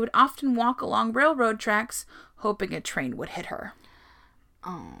there, she would often walk along railroad tracks, hoping a train would hit her.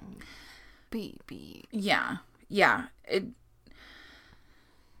 Oh, baby. Yeah.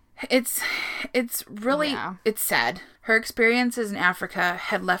 It's really, it's sad. Her experiences in Africa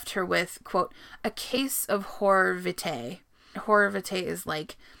had left her with, quote, a case of horror vitae. Horror vitae is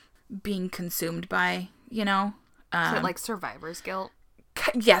like being consumed by, Is it like survivor's guilt?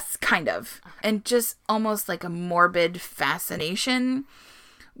 Yes, kind of. Okay. And just almost like a morbid fascination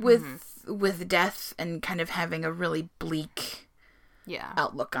with death and kind of having a really bleak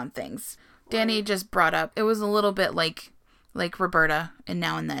outlook on things. Danny just brought up, it was a little bit like Roberta in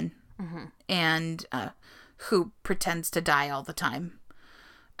Now and Then, and who pretends to die all the time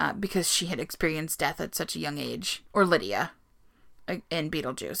because she had experienced death at such a young age. Or Lydia in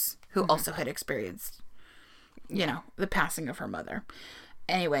Beetlejuice, who also had experienced, the passing of her mother.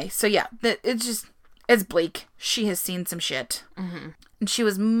 Anyway, so yeah, it's bleak. She has seen some shit. And she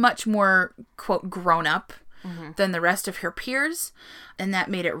was much more, quote, grown up than the rest of her peers, and that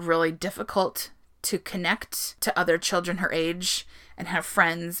made it really difficult to connect to other children her age and have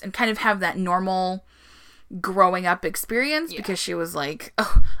friends and kind of have that normal growing up experience because she was like,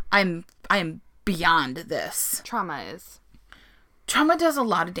 oh, I am beyond this. Trauma does a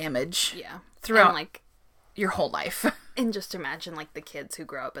lot of damage. Yeah. Throughout your whole life. And just imagine like the kids who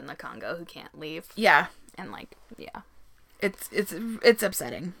grow up in the Congo who can't leave. Yeah. And it's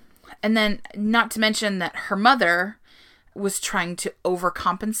upsetting. And then not to mention that her mother was trying to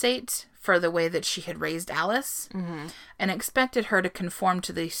overcompensate for the way that she had raised Alice and expected her to conform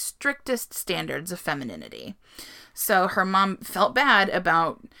to the strictest standards of femininity. So her mom felt bad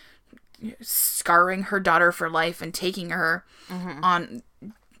about scarring her daughter for life and taking her on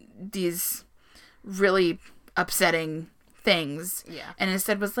these really upsetting things. Yeah. And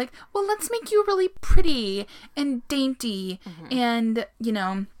instead was like, well, let's make you really pretty and dainty and,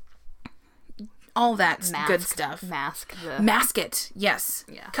 all that good stuff. Mask it. Yes.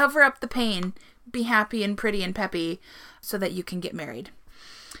 Yeah. Cover up the pain. Be happy and pretty and peppy so that you can get married.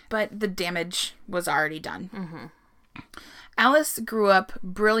 But the damage was already done. Alice grew up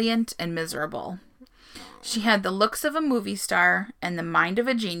brilliant and miserable. She had the looks of a movie star and the mind of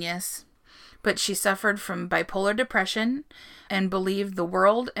a genius, but she suffered from bipolar depression and believed the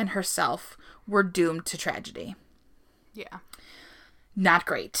world and herself were doomed to tragedy. Yeah. Not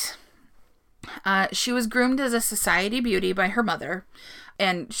great. She was groomed as a society beauty by her mother,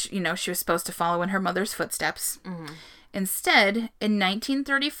 and, she was supposed to follow in her mother's footsteps. Instead, in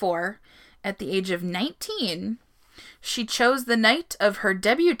 1934, at the age of 19, she chose the night of her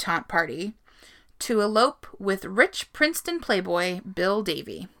debutante party to elope with rich Princeton playboy Bill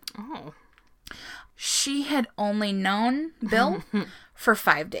Davy. Oh. she had only known Bill for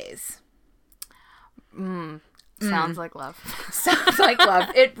 5 days. Sounds like love. Sounds like love.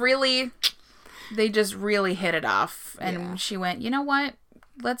 They just really hit it off. And she went, you know what?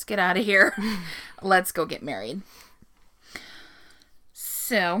 Let's get out of here. Let's go get married.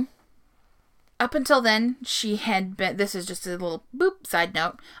 So, up until then, she had been, this is just a little boop side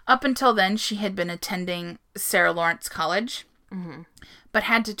note. Up until then, she had been attending Sarah Lawrence College, but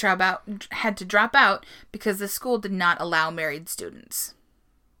had to drop out because the school did not allow married students.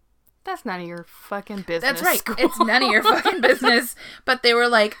 That's none of your fucking business. That's right. School. It's none of your fucking business. But they were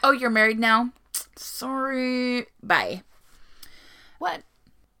like, oh, you're married now? Sorry. Bye. What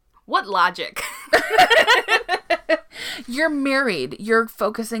logic? You're married. You're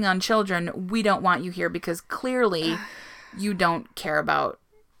focusing on children. We don't want you here because clearly you don't care about...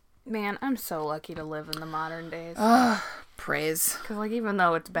 Man, I'm so lucky to live in the modern days. Praise. Because, like, even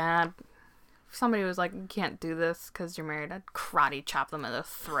though it's bad, if somebody was like, you can't do this because you're married, I'd karate chop them in the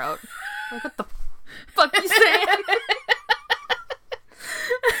throat. Like, what the fuck you saying?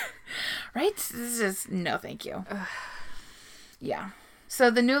 Right? This is... No, thank you. Yeah. So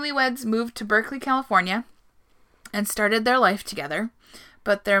the newlyweds moved to Berkeley, California, and started their life together,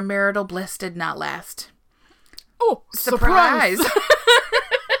 but their marital bliss did not last. Oh, surprise!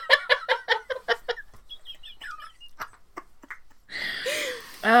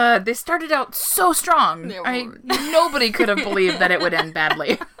 They started out so strong. Nobody could have believed that it would end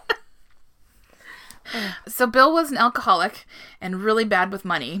badly. So Bill was an alcoholic and really bad with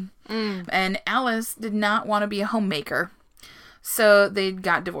money, and Alice did not want to be a homemaker. So they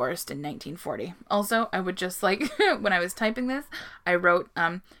got divorced in 1940. Also, I would just like, when I was typing this, I wrote,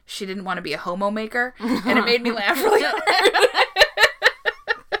 she didn't want to be a homo maker, and it made me laugh really hard.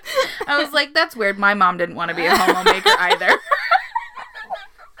 I was like, that's weird. My mom didn't want to be a homo maker either.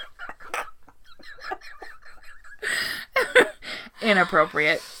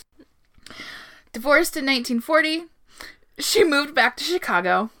 Inappropriate. Divorced in 1940, she moved back to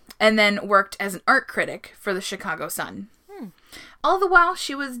Chicago and then worked as an art critic for the Chicago Sun. All the while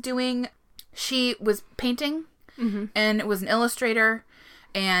she was painting and was an illustrator,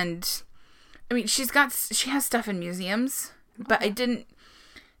 and I mean she has stuff in museums, but I didn't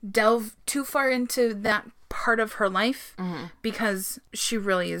delve too far into that part of her life because she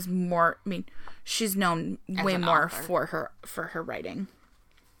really is more, I mean, she's known way more for her writing.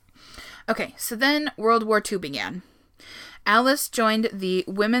 Okay, so then World War II began. Alice joined the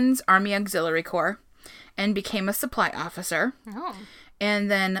Women's Army Auxiliary Corps and became a supply officer. Oh.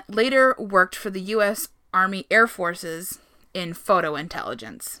 And then later worked for the U.S. Army Air Forces in photo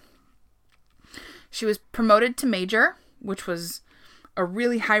intelligence. She was promoted to major, which was a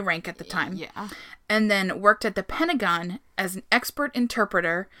really high rank at the time. Yeah. And then worked at the Pentagon as an expert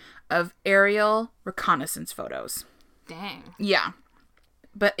interpreter of aerial reconnaissance photos. Dang. Yeah.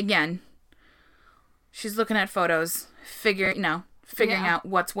 But again, she's looking at photos, figuring out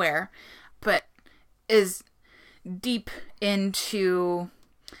what's where, but is deep into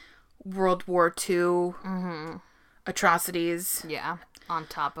World War II atrocities. Yeah, on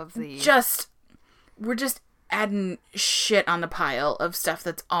top of the... We're just adding shit on the pile of stuff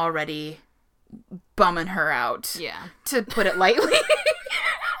that's already bumming her out. Yeah. To put it lightly.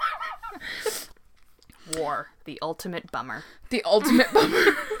 War. The ultimate bummer. The ultimate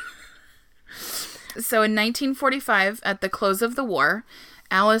bummer. So in 1945, at the close of the war,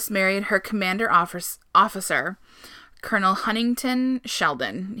 Alice married her commander officer, Colonel Huntington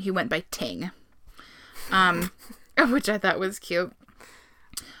Sheldon. He went by Ting, which I thought was cute.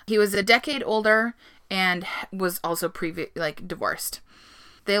 He was a decade older and was also divorced.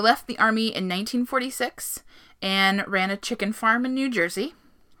 They left the army in 1946 and ran a chicken farm in New Jersey.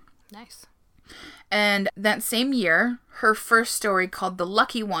 Nice. And that same year, her first story, called The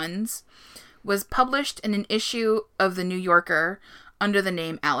Lucky Ones, was published in an issue of The New Yorker under the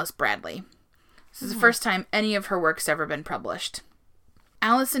name Alice Bradley. This is the first time any of her work's ever been published.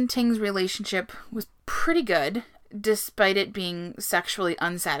 Alice and Ting's relationship was pretty good, despite it being sexually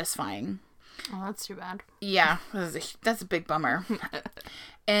unsatisfying. Oh, that's too bad. Yeah, that's a big bummer.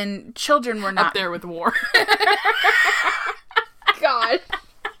 And children were not... Up there with war. God.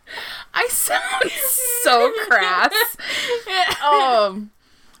 I sound so crass.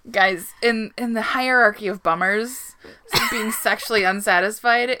 Guys, in the hierarchy of bummers, being sexually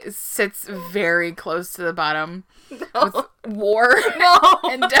unsatisfied sits very close to the bottom. No. With war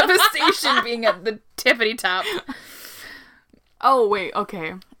and devastation being at the tippity top. Oh, wait,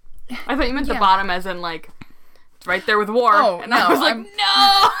 okay. I thought you meant the bottom as in, like, it's right there with war. Oh, and no, I was like,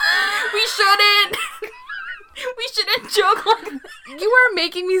 no! We shouldn't! We shouldn't joke like that. You are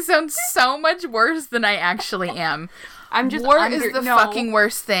making me sound so much worse than I actually am. I'm just War is the fucking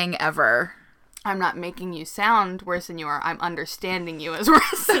worst thing ever. I'm not making you sound worse than you are. I'm understanding you as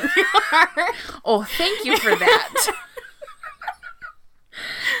worse than you are. Oh, thank you for that.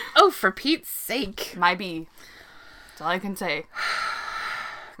 Oh, for Pete's sake. My B. That's all I can say.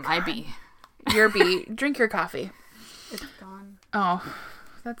 My B. Your B. Drink your coffee. It's gone. Oh,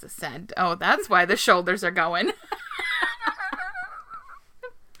 that's a sad... Oh, that's why the shoulders are going.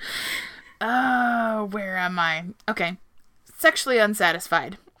 Oh, where am I? Okay. Sexually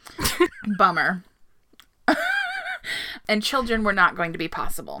unsatisfied. Bummer. And children were not going to be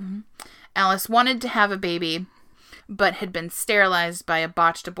possible. Alice wanted to have a baby, but had been sterilized by a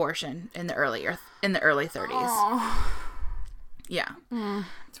botched abortion in the early 30s. Oh. Yeah.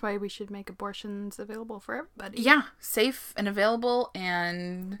 That's why we should make abortions available for everybody. Yeah. Safe and available,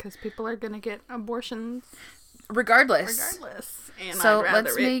 and... Because people are going to get abortions regardless. And So I'd rather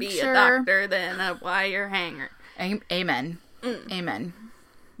let's it make be sure... a doctor than a wire hanger. Amen. Amen.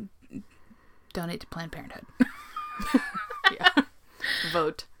 Donate to Planned Parenthood. Yeah.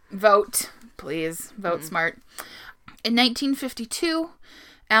 Vote. Vote, please. Vote smart. In 1952,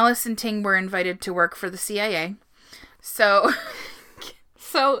 Alice and Ting were invited to work for the CIA. So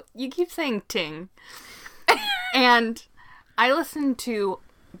you keep saying Ting. And I listen to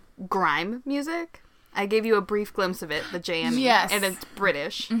grime music. I gave you a brief glimpse of it, the JME. Yes. And it's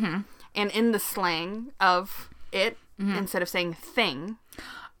British. Mm-hmm. And in the slang of it, instead of saying thing,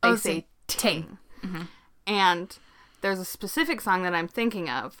 they say ting. Mm-hmm. And there's a specific song that I'm thinking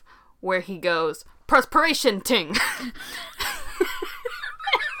of where he goes, perspiration ting. When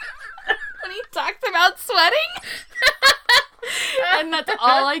he talks about sweating. And that's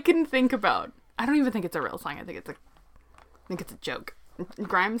all I can think about. I don't even think it's a real song. I think it's a joke.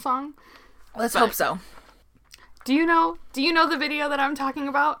 Grime song. Let's hope so. Do you know the video that I'm talking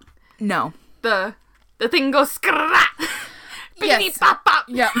about? No. The thing goes skrrrah. Yes. Pop, pop.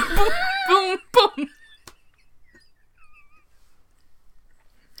 Yeah. Boom, boom.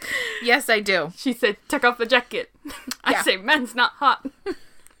 Yes, I do. She said, take off the jacket. I Yeah. say, men's not hot.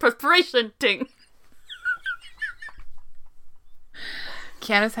 Perspiration ting.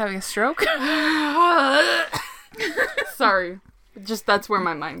 Kiana's having a stroke? Sorry. Just that's where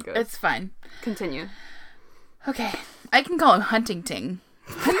my mind goes. It's fine. Continue. Okay. I can call him Hunting Ting.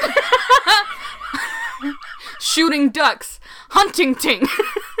 Shooting ducks. Hunting ting.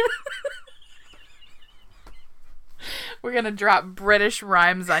 We're gonna drop British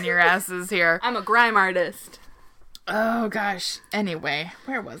rhymes on your asses here. I'm a grime artist. Oh, gosh. Anyway,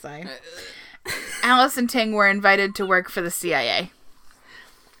 where was I? Alice and Ting were invited to work for the CIA.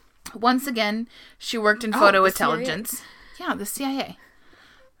 Once again, she worked in photo intelligence. CIA. Yeah, the CIA.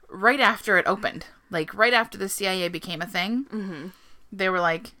 Right after it opened. Like, right after the CIA became a thing, they were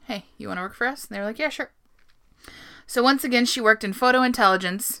like, hey, you want to work for us? And they were like, yeah, sure. So once again, she worked in photo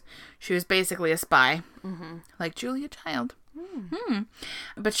intelligence. She was basically a spy. Like Julia Child.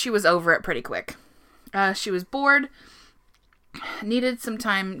 But she was over it pretty quick. She was bored, needed some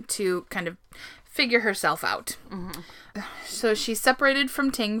time to kind of figure herself out. So she separated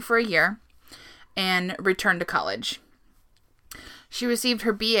from Ting for a year and returned to college. She received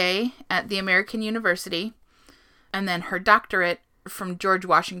her BA at the American University and then her doctorate from George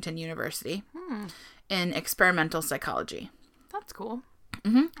Washington University in experimental psychology. That's cool.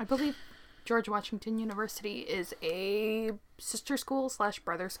 I believe George Washington University is a sister school /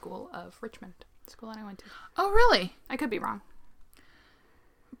 brother school of Richmond, the school that I went to. Oh, really? I could be wrong.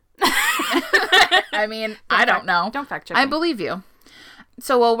 I mean, I don't know. Don't fact check I me. believe you.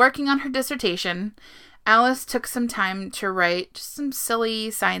 So while working on her dissertation, Alice took some time to write just some silly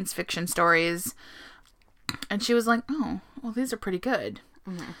science fiction stories. And she was like, oh, well, these are pretty good.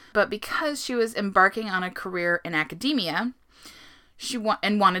 But because she was embarking on a career in academia, she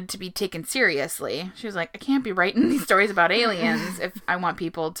wanted to be taken seriously. She was like, I can't be writing these stories about aliens if I want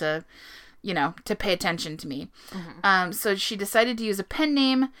people to, to pay attention to me. So she decided to use a pen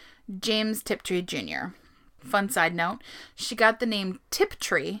name, James Tiptree Jr. Fun side note, she got the name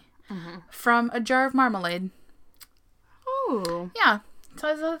Tiptree from a jar of marmalade. Oh. Yeah, so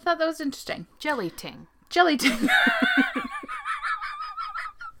I thought that was interesting. Jelly ting. Jelly Ting.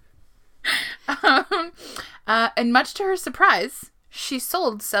 And much to her surprise, she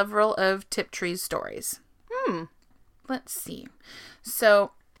sold several of Tiptree's stories. Let's see.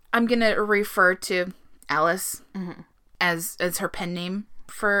 So I'm going to refer to Alice as her pen name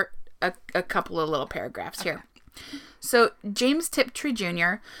for a couple of little paragraphs here. So James Tiptree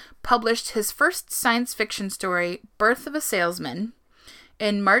Jr. published his first science fiction story, Birth of a Salesman,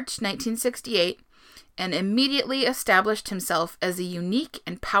 in March 1968 and immediately established himself as a unique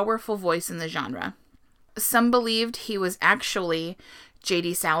and powerful voice in the genre. Some believed he was actually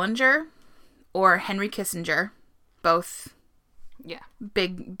J.D. Salinger or Henry Kissinger, both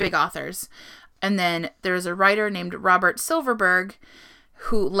big authors. And then there's a writer named Robert Silverberg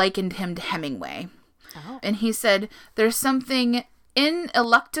who likened him to Hemingway. Oh. And he said, there's something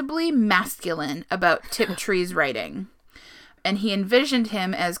ineluctably masculine about Tiptree's writing. And he envisioned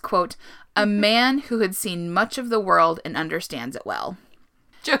him as, quote, a man who had seen much of the world and understands it well.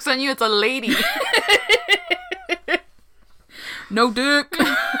 Joke's on you, it's a lady. No dick.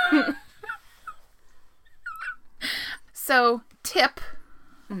 So, Tip,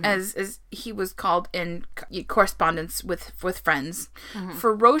 as he was called in correspondence with friends,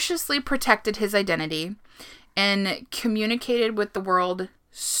 ferociously protected his identity and communicated with the world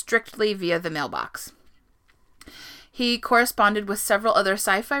strictly via the mailbox. He corresponded with several other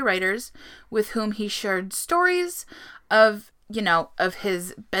sci-fi writers with whom he shared stories of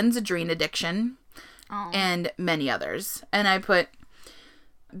his Benzedrine addiction and many others. And I put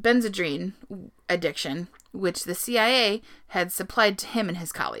Benzedrine addiction, which the CIA had supplied to him and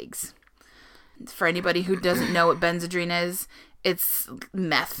his colleagues. For anybody who doesn't know what Benzedrine is, it's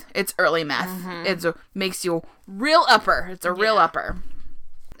meth. It's early meth. It makes you real upper. It's a real upper.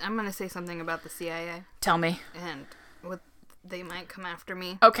 I'm going to say something about the CIA. Tell me. And they might come after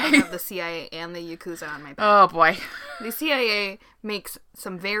me. Okay. I have the CIA and the Yakuza on my back. Oh, boy. The CIA makes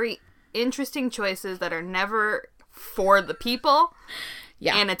some very interesting choices that are never for the people.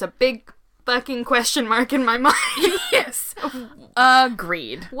 Yeah. And it's a big fucking question mark in my mind. Yes.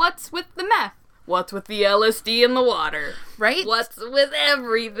 Agreed. What's with the meth? What's with the LSD in the water? Right? What's with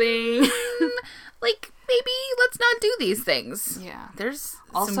everything? Like, maybe let's not do these things. Yeah. There's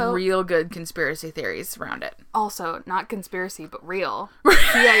Also, some real good conspiracy theories around it. Also, not conspiracy, but real.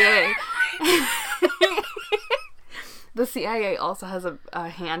 CIA. The CIA also has a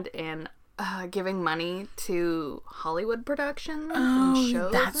hand in giving money to Hollywood productions and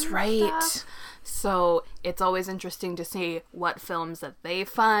shows. That's and right. stuff. So it's always interesting to see what films that they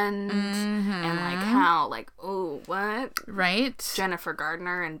fund and like how, like, oh, what? Right. Jennifer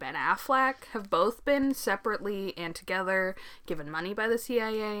Gardner and Ben Affleck have both been separately and together given money by the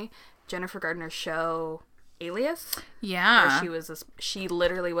CIA. Jennifer Gardner's show Alias. Yeah. Where she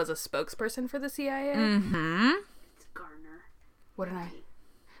literally was a spokesperson for the CIA. It's Garner. What did I?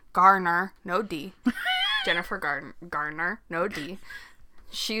 Garner, no D. Jennifer Garner, no D.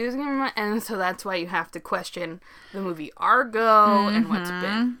 She was giving money, and so that's why you have to question the movie Argo and what's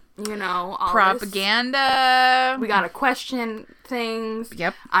been, all propaganda. We gotta question things.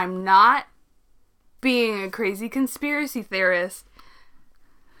 Yep. I'm not being a crazy conspiracy theorist.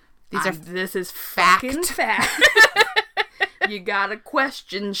 This is fucking fact. You gotta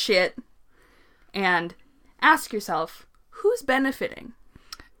question shit and ask yourself, who's benefiting?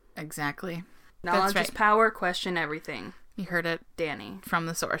 Exactly. Knowledge is power, question everything. You heard it, Danny. from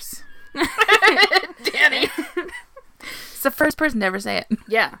the source. Danny. It's the first person to ever say it.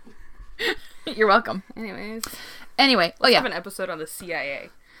 Yeah. You're welcome. Anyways. Anyway, Let's have an episode on the CIA.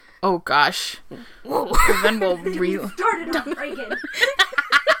 Oh, gosh. Whoa. Well, then we'll Started on Reagan.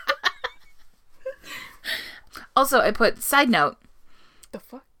 Also, I put side note. The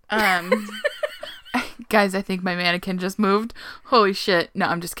fuck? Guys, I think my mannequin just moved. Holy shit. No,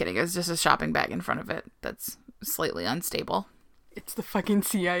 I'm just kidding. It was just a shopping bag in front of it that's slightly unstable. It's the fucking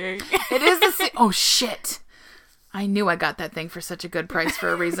CIA. It is the oh, shit. I knew I got that thing for such a good price for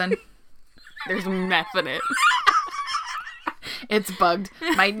a reason. There's meth in it. It's bugged.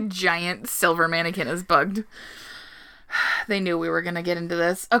 My giant silver mannequin is bugged. They knew we were going to get into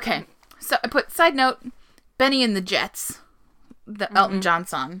this. Okay. So I put side note, Benny and the Jets, the Elton John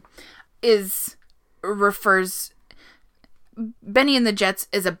song, Benny and the Jets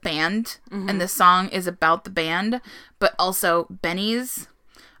is a band, and the song is about the band, but also Benny's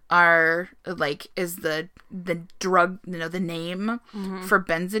are like is the drug, the name for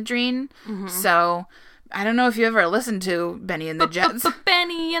Benzedrine. So I don't know if you ever listened to Benny and the Jets.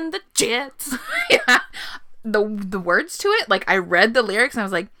 Benny and the Jets. Yeah, the words to it, like I read the lyrics and I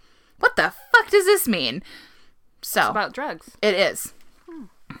was like, what the fuck does this mean? So It's about drugs. it is.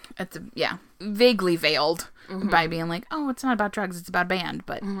 It's vaguely veiled by being like, oh, it's not about drugs, it's about a band.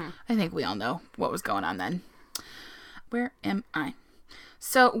 But I think we all know what was going on then. Where am I?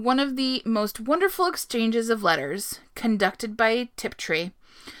 So one of the most wonderful exchanges of letters conducted by Tiptree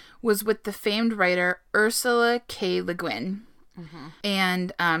was with the famed writer Ursula K. Le Guin.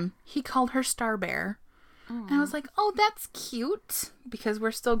 And he called her Star Bear. And I was like, oh, that's cute. Because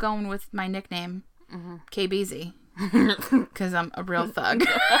we're still going with my nickname, KBZ. Because I'm a real thug.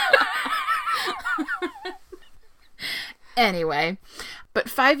 Anyway, but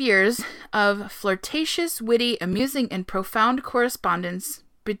 5 years of flirtatious, witty, amusing, and profound correspondence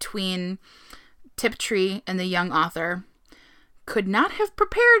between Tiptree and the young author could not have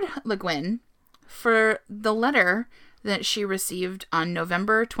prepared Le Guin for the letter that she received on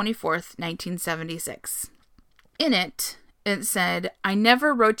November 24th, 1976. In it, it said, "I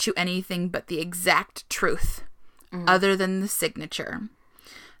never wrote you anything but the exact truth, other than the signature.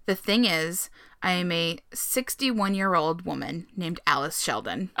 The thing is, I am a 61-year-old woman named Alice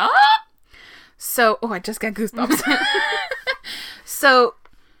Sheldon." So, I just got goosebumps. So,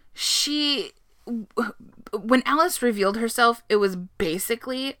 when Alice revealed herself, it was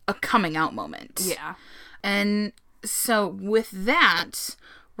basically a coming out moment. Yeah. And so with that,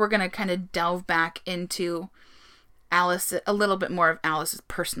 we're going to kind of delve back into Alice, a little bit more of Alice's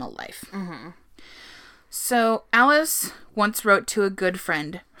personal life. So Alice once wrote to a good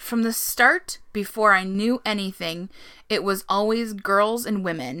friend, "From the start, before I knew anything, it was always girls and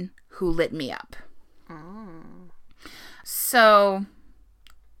women who lit me up." So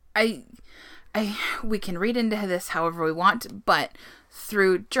we can read into this however we want, but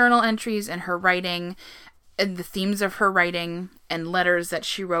through journal entries and her writing and the themes of her writing and letters that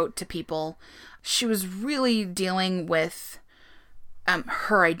she wrote to people, she was really dealing with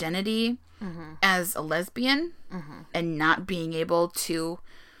her identity as a lesbian and not being able to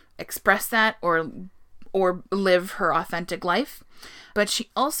express that or live her authentic life. But she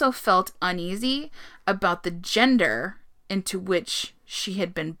also felt uneasy about the gender into which she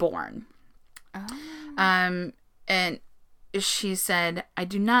had been born. And she said, "I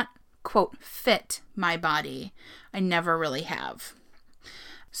do not, quote, fit my body. I never really have."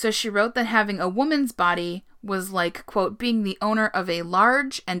 So she wrote that having a woman's body was like, quote, being the owner of a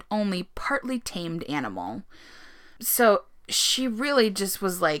large and only partly tamed animal. So she really just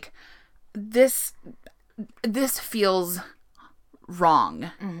was like, this feels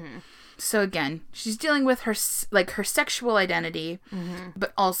wrong. So again, she's dealing with her sexual identity,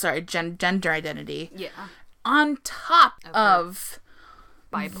 but also her gender identity. Yeah. On top of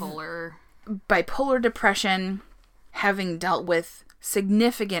Bipolar depression, having dealt with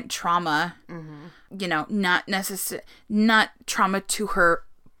significant trauma, not trauma to her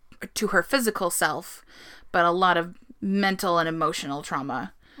physical self, but a lot of mental and emotional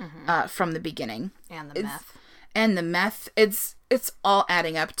trauma from the beginning. And the meth. And the meth. It's all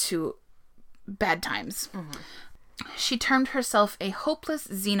adding up to bad times. She termed herself a hopeless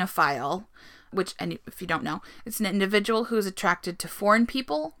xenophile, which, and if you don't know, it's an individual who is attracted to foreign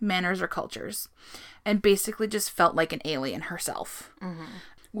people, manners, or cultures, and basically just felt like an alien herself.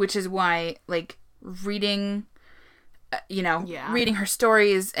 Which is why, like, reading her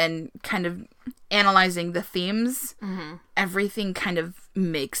stories and kind of analyzing the themes, everything kind of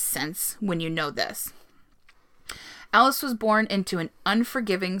makes sense when you know this. Alice was born into an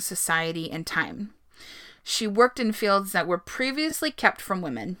unforgiving society and time. She worked in fields that were previously kept from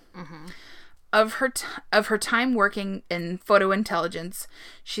women. Of her time working in photo intelligence,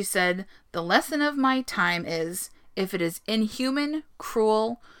 she said, "The lesson of my time is, if it is inhuman,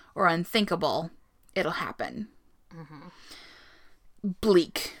 cruel, or unthinkable, it'll happen."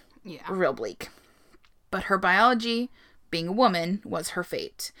 Bleak. Yeah. Real bleak. But her biology, being a woman, was her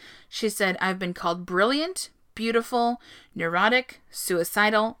fate. She said, "I've been called brilliant, beautiful, neurotic,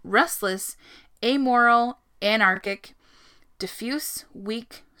 suicidal, restless, amoral, anarchic, diffuse,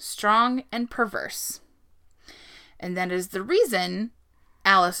 weak, strong, and perverse." And that is the reason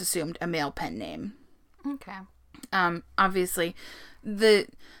Alice assumed a male pen name. Okay. Obviously,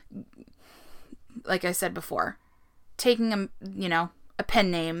 like I said before, taking a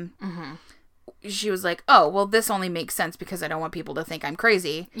pen name, she was like, "Oh, well, this only makes sense because I don't want people to think I'm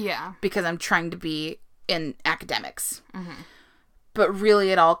crazy." Yeah. Because I'm trying to be in academics. But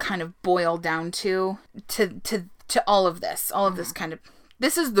really it all kind of boiled down to all of this. All of this kind of...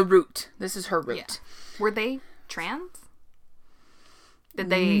 This is the root. This is her root. Yeah. Were they trans? Did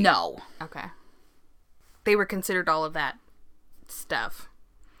they... No. Okay. They were considered all of that stuff.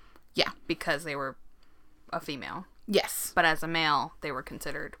 Yeah. Because they were a female. Yes. But as a male, they were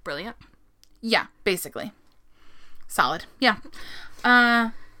considered brilliant? Yeah, basically. Solid. Yeah.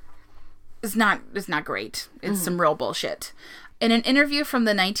 It's not great. It's some real bullshit. In an interview from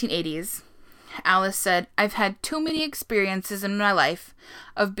the 1980s, Alice said, "I've had too many experiences in my life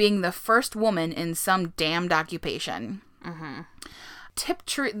of being the first woman in some damned occupation."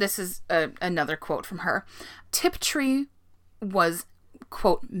 Tiptree, this is another quote from her. "Tiptree was,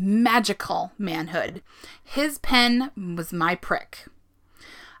 quote, magical manhood. His pen was my prick.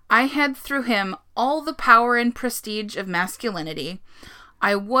 I had through him all the power and prestige of masculinity,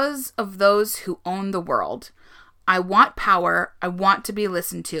 I was of those who own the world. I want power, I want to be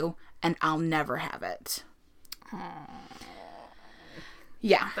listened to, and I'll never have it.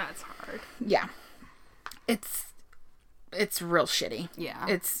 Yeah. That's hard. Yeah. It's real shitty. Yeah.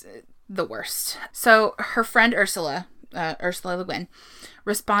 It's the worst. So her friend Ursula Le Guin,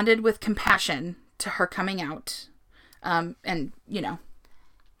 responded with compassion to her coming out. And, you know.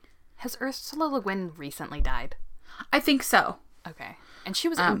 Has Ursula Le Guin recently died? I think so. Okay. And she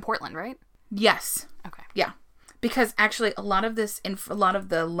was in Portland, right? Yes. Okay. Yeah. Because actually a lot of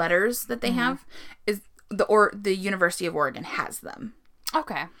the letters that they have is the University of Oregon has them.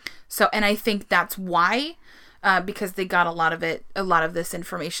 Okay. So, and I think that's why, because they got a lot of this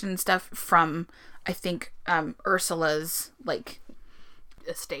information and stuff from, I think, Ursula's, like,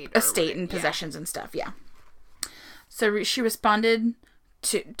 estate and possessions and stuff. Yeah. So she responded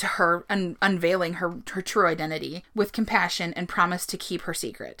to her unveiling her true identity with compassion and promised to keep her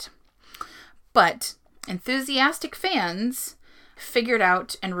secret. But enthusiastic fans figured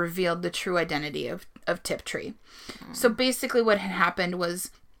out and revealed the true identity of Tiptree. So basically what had happened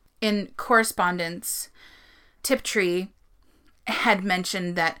was, in correspondence, Tiptree had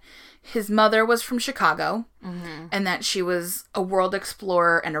mentioned that his mother was from Chicago and that she was a world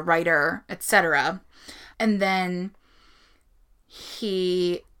explorer and a writer, etc. And then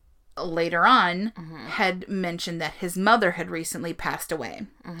he later on had mentioned that his mother had recently passed away.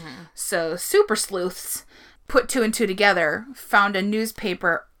 So super sleuths put two and two together, found a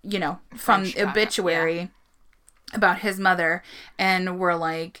newspaper, you know, from obituary about his mother, and were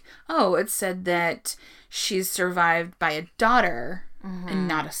like, oh, it said that she's survived by a daughter and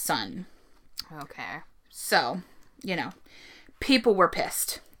not a son. Okay. So, you know, people were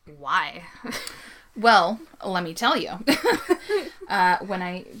pissed. Why? Well, let me tell you when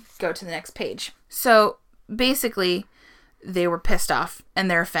I go to the next page. So basically, they were pissed off and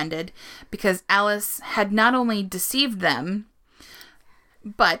they're offended because Alice had not only deceived them,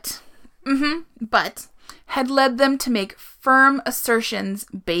 but had led them to make firm assertions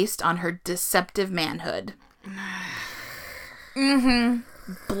based on her deceptive manhood.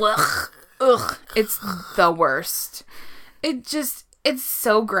 Blech. Ugh. It's the worst. It's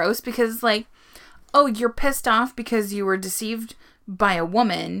so gross because, like, oh, you're pissed off because you were deceived by a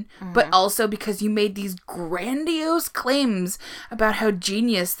woman, but also because you made these grandiose claims about how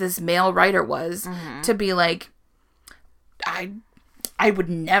genius this male writer was, to be like, I would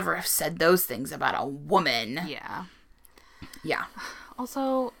never have said those things about a woman. Yeah. Yeah.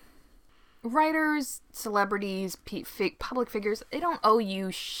 Also, writers, celebrities, public figures, they don't owe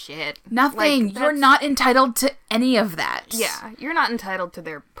you shit. Nothing. Like, you're not entitled to any of that. Yeah. You're not entitled to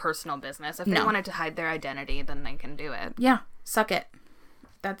their personal business. If they No. wanted to hide their identity, then they can do it. Yeah. Suck it.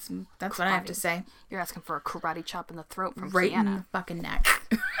 That's what I have to say. You're asking for a karate chop in the throat from Right in the Sienna. fucking neck.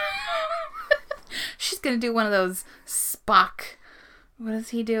 She's gonna do one of those Spock. What does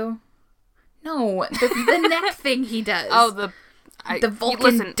he do? No, the neck thing he does. Oh, the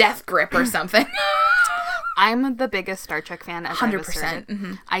Vulcan death grip or something. I'm the biggest Star Trek fan ever.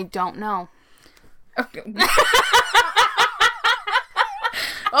 100%. I don't know. Okay.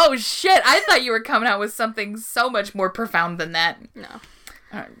 Oh shit! I thought you were coming out with something so much more profound than that. No.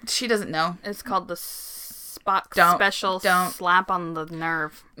 She doesn't know. It's called the Spock special slap on the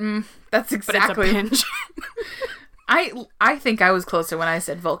nerve. That's exactly. But it's a pinch. I think I was closer when I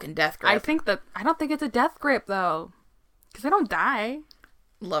said Vulcan death grip. I don't think it's a death grip though, because they don't die.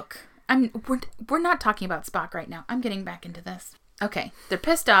 Look, we're not talking about Spock right now. I'm getting back into this. Okay, they're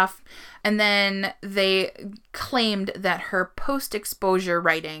pissed off, and then they claimed that her post-exposure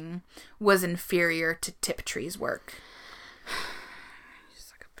writing was inferior to Tiptree's work.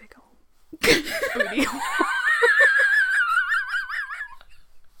 She's like a big old booty.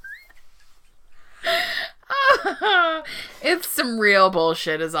 It's some real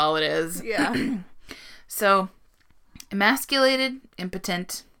bullshit is all it is. Yeah. So, emasculated,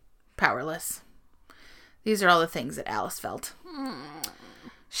 impotent, powerless. These are all the things that Alice felt.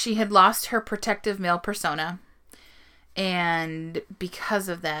 She had lost her protective male persona, and because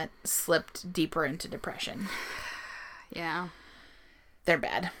of that, slipped deeper into depression. Yeah. They're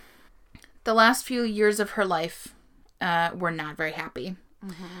bad. The last few years of her life were not very happy.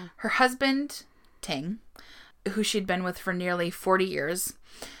 Her husband, Ting, who she'd been with for nearly 40 years,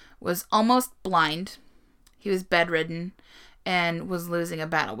 was almost blind. He was bedridden and was losing a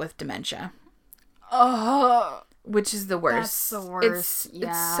battle with dementia. Oh, which is the worst. That's the worst.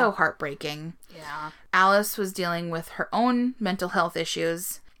 It's so heartbreaking. Yeah. Alice was dealing with her own mental health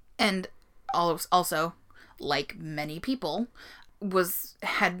issues, and also, like many people,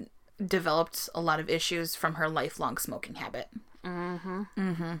 had developed a lot of issues from her lifelong smoking habit. And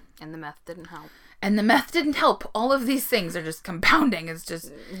the meth didn't help. And the meth didn't help. All of these things are just compounding. It's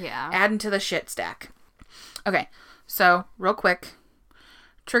just adding to the shit stack. Okay, so real quick,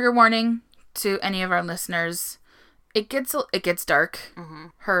 trigger warning to any of our listeners. It gets dark.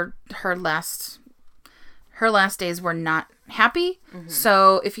 Her last days were not happy.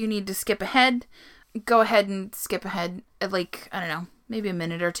 So if you need to skip ahead, go ahead and skip ahead at like, I don't know, maybe a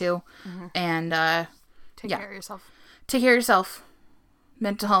minute or two. And take care of yourself. Take care of yourself.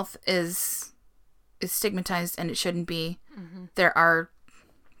 Mental health is stigmatized, and it shouldn't be. There are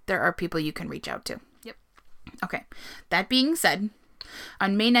people you can reach out to. Yep. Okay. That being said,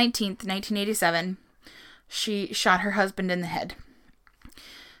 on May 19th, 1987, she shot her husband in the head.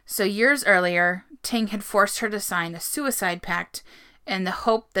 So years earlier, Ting had forced her to sign a suicide pact in the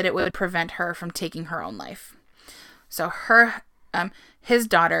hope that it would prevent her from taking her own life. So his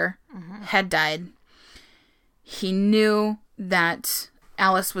daughter had died. He knew that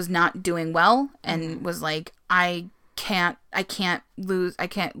Alice was not doing well and was like, I can't lose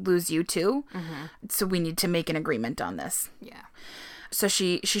you too. So we need to make an agreement on this. Yeah. So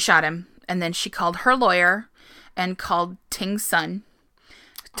she shot him, and then she called her lawyer and called Ting's son,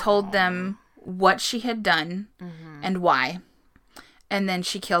 told them what she had done and why. And then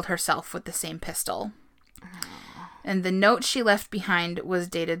she killed herself with the same pistol. And the note she left behind was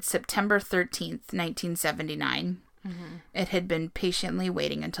dated September 13th, 1979. It had been patiently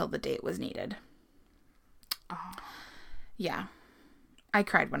waiting until the date was needed. Yeah. I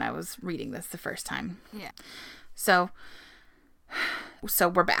cried when I was reading this the first time. Yeah. So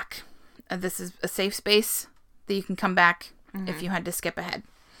we're back. This is a safe space that you can come back if you had to skip ahead.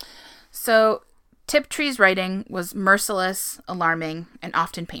 So Tiptree's writing was merciless, alarming, and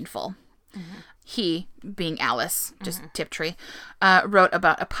often painful. He, being Alice, just Tiptree, wrote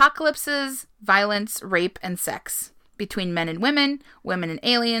about apocalypses, violence, rape, and sex between men and women and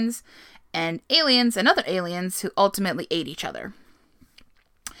aliens and other aliens who ultimately ate each other.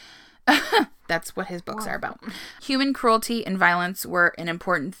 That's what his books are about. Human cruelty and violence were an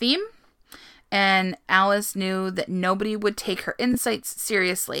important theme, and Alice knew that nobody would take her insights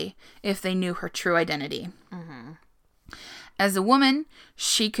seriously if they knew her true identity. As a woman,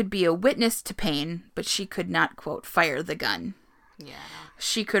 she could be a witness to pain, but she could not, quote, fire the gun. Yeah.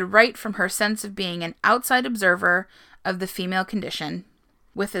 She could write from her sense of being an outside observer of the female condition,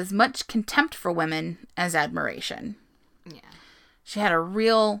 with as much contempt for women as admiration. Yeah. She had a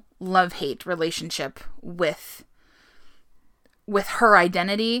real love-hate relationship with her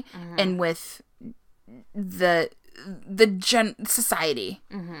identity and with the society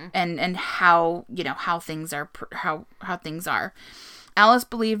and how, how things are, how things are. Alice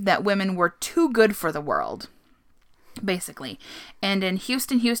believed that women were too good for the world, basically. And in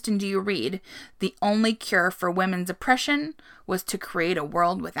Houston, Do You Read? The only cure for women's oppression was to create a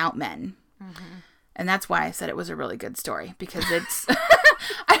world without men. And that's why I said it was a really good story, because it's,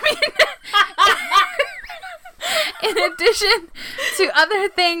 in addition to other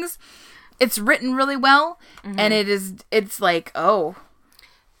things, it's written really well, and it's like, oh,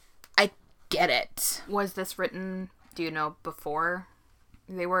 I get it. Was this written, do you know, before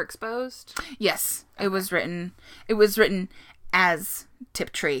they were exposed? Yes, okay. It was written as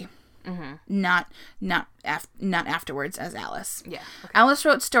Tiptree. Not afterwards as Alice. Yeah. Okay. Alice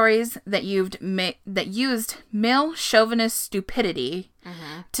wrote stories that used male chauvinist stupidity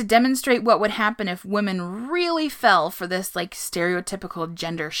to demonstrate what would happen if women really fell for this like stereotypical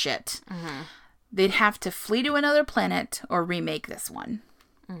gender shit. They'd have to flee to another planet or remake this one.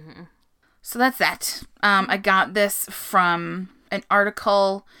 So that's that. I got this from an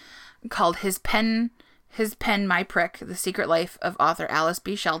article called His Pen, My Prick, The Secret Life of Author Alice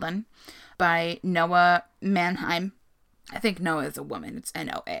B. Sheldon by Noah Mannheim. I think Noah is a woman. It's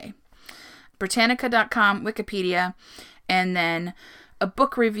N-O-A. Britannica.com, Wikipedia, and then a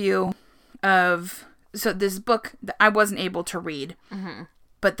book review of... So this book that I wasn't able to read,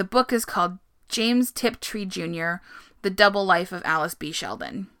 but the book is called James Tiptree Jr., The Double Life of Alice B.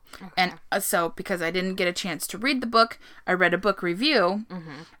 Sheldon. Okay. And so, because I didn't get a chance to read the book, I read a book review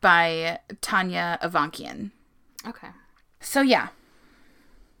by Tanya Avankian. Okay. So yeah,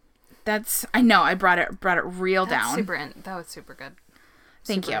 I know I brought it real down. That was super good.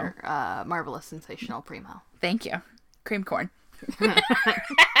 Thank you. Marvelous, sensational, primo. Thank you. Cream corn.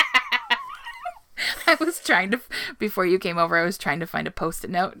 I was trying to, before you came over, I was trying to find a Post-it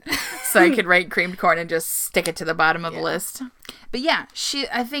note so I could write creamed corn and just stick it to the bottom of the list. But yeah,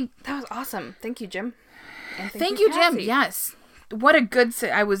 I think... That was awesome. Thank you, Jim. And thank you, Jim. Yes. What a good...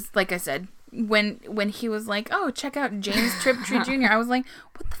 I was, like I said, when he was like, "Oh, check out James Triptree Jr." I was like,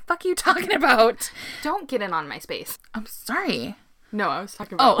 "What the fuck are you talking about?" Don't get in on my space. I'm sorry. No, I was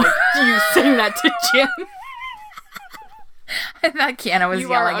talking about like you saying that to Jim. I thought Kiana was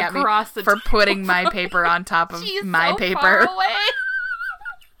yelling at me for putting my paper on top of my paper. Far away.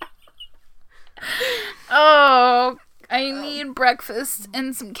 Oh, I need breakfast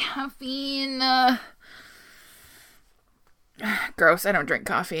and some caffeine. Gross. I don't drink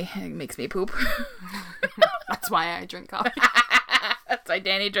coffee. It makes me poop. That's why I drink coffee. That's why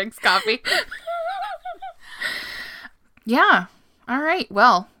Danny drinks coffee. Yeah. All right.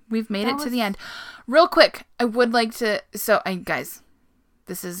 Well, we've made it to the end. Real quick, I would like to. So, guys,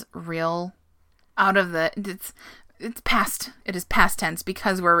 this is real out of the. It's past. It is past tense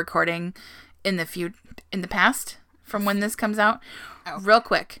because we're recording in the past from when this comes out. Oh. Real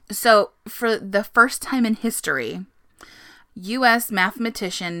quick. So, for the first time in history, U.S.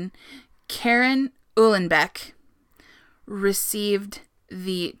 mathematician Karen Uhlenbeck received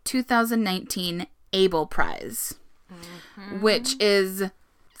the 2019 Abel Prize, which is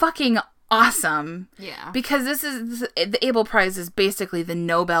fucking awesome. Yeah. Because the Abel Prize is basically the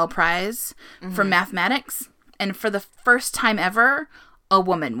Nobel Prize for mathematics. And for the first time ever, a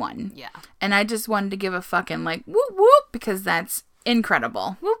woman won. Yeah. And I just wanted to give a fucking like whoop whoop because that's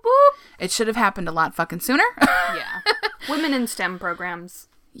incredible. Whoop whoop. It should have happened a lot fucking sooner. Yeah. Women in STEM programs.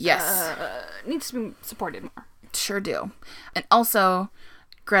 Yes. Needs to be supported more. Sure do. And also,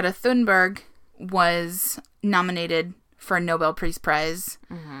 Greta Thunberg was nominated for a Nobel Peace Prize.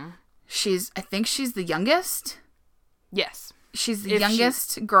 Mm-hmm. I think she's the youngest. Yes. She's the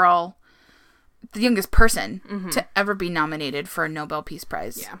youngest girl, the youngest person to ever be nominated for a Nobel Peace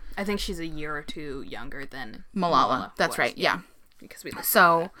Prize. Yeah. I think she's a year or two younger than Malala. That's right. Yeah. Because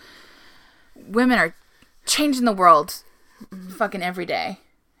women are changing the world fucking every day.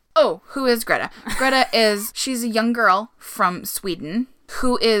 Oh, who is Greta? She's a young girl from Sweden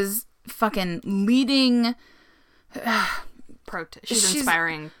who is fucking leading. She's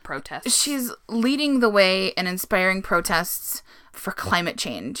inspiring protests. She's leading the way and inspiring protests for climate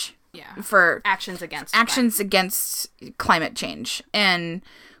change. Yeah. For actions against climate change. And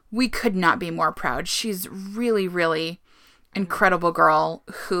we could not be more proud. She's really, really incredible girl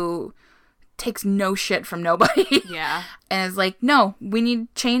who takes no shit from nobody. Yeah. And is like, no, we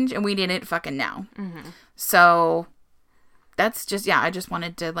need change and we need it fucking now. Mm-hmm. So that's just, I just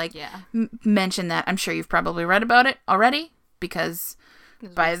wanted to like mention that. I'm sure you've probably read about it already because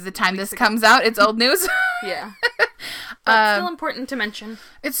by the time this comes out, it's old news. Yeah. But still important to mention.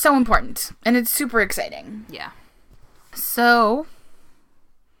 It's so important and it's super exciting. Yeah. So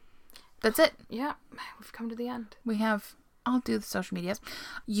that's it. Yeah. We've come to the end. We have. I'll do the social medias.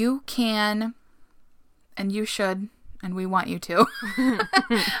 You can, and you should, and we want you to,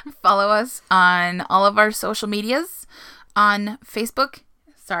 follow us on all of our social medias. On Facebook.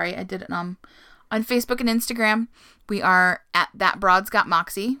 Sorry, I did it on Facebook and Instagram. We are at That Broad's Got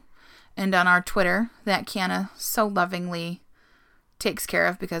Moxie. And on our Twitter, that Kiana so lovingly takes care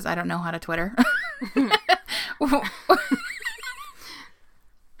of because I don't know how to Twitter.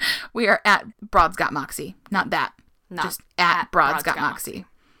 We are at Broad's Got Moxie. Not that. Just at Broad's Got Moxie.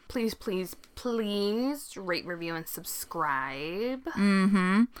 Please, please, please rate, review, and subscribe.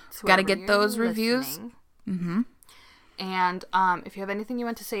 Mm-hmm. Got to get those reviews. Mm-hmm. And if you have anything you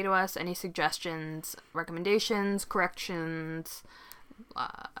want to say to us, any suggestions, recommendations, corrections,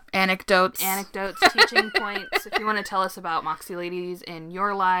 anecdotes, teaching points, if you want to tell us about Moxie ladies in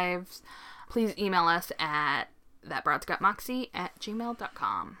your lives, please email us at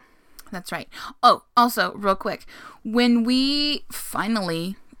thatbroadsgotmoxie@gmail.com. That's right. Oh, also, real quick, when we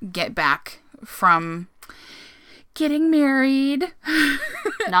finally get back from getting married,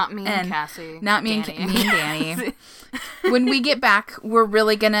 not me and Cassie, not me and Danny. When we get back, we're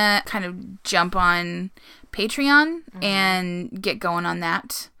really gonna kind of jump on Patreon and get going on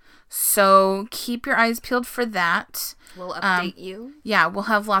that. So keep your eyes peeled for that. We'll update you. Yeah, we'll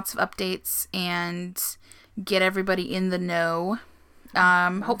have lots of updates and get everybody in the know.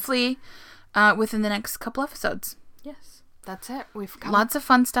 Hopefully within the next couple episodes. Yes, that's it. We've come. Lots of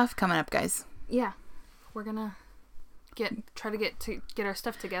fun stuff coming up, guys. Yeah, we're gonna try to get our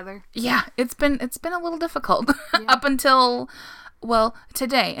stuff together. Yeah, it's been a little difficult up until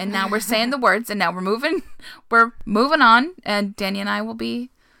today, and now we're saying the words, and now we're moving on, and Danny and I will be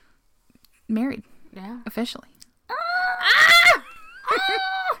married. Yeah, officially.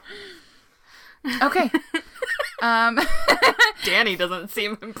 Okay. Danny doesn't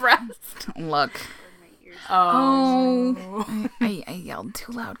seem impressed. Look. Oh. I yelled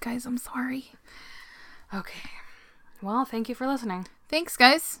too loud, guys. I'm sorry. Okay. Well, thank you for listening. Thanks,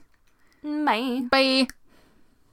 guys. Bye. Bye.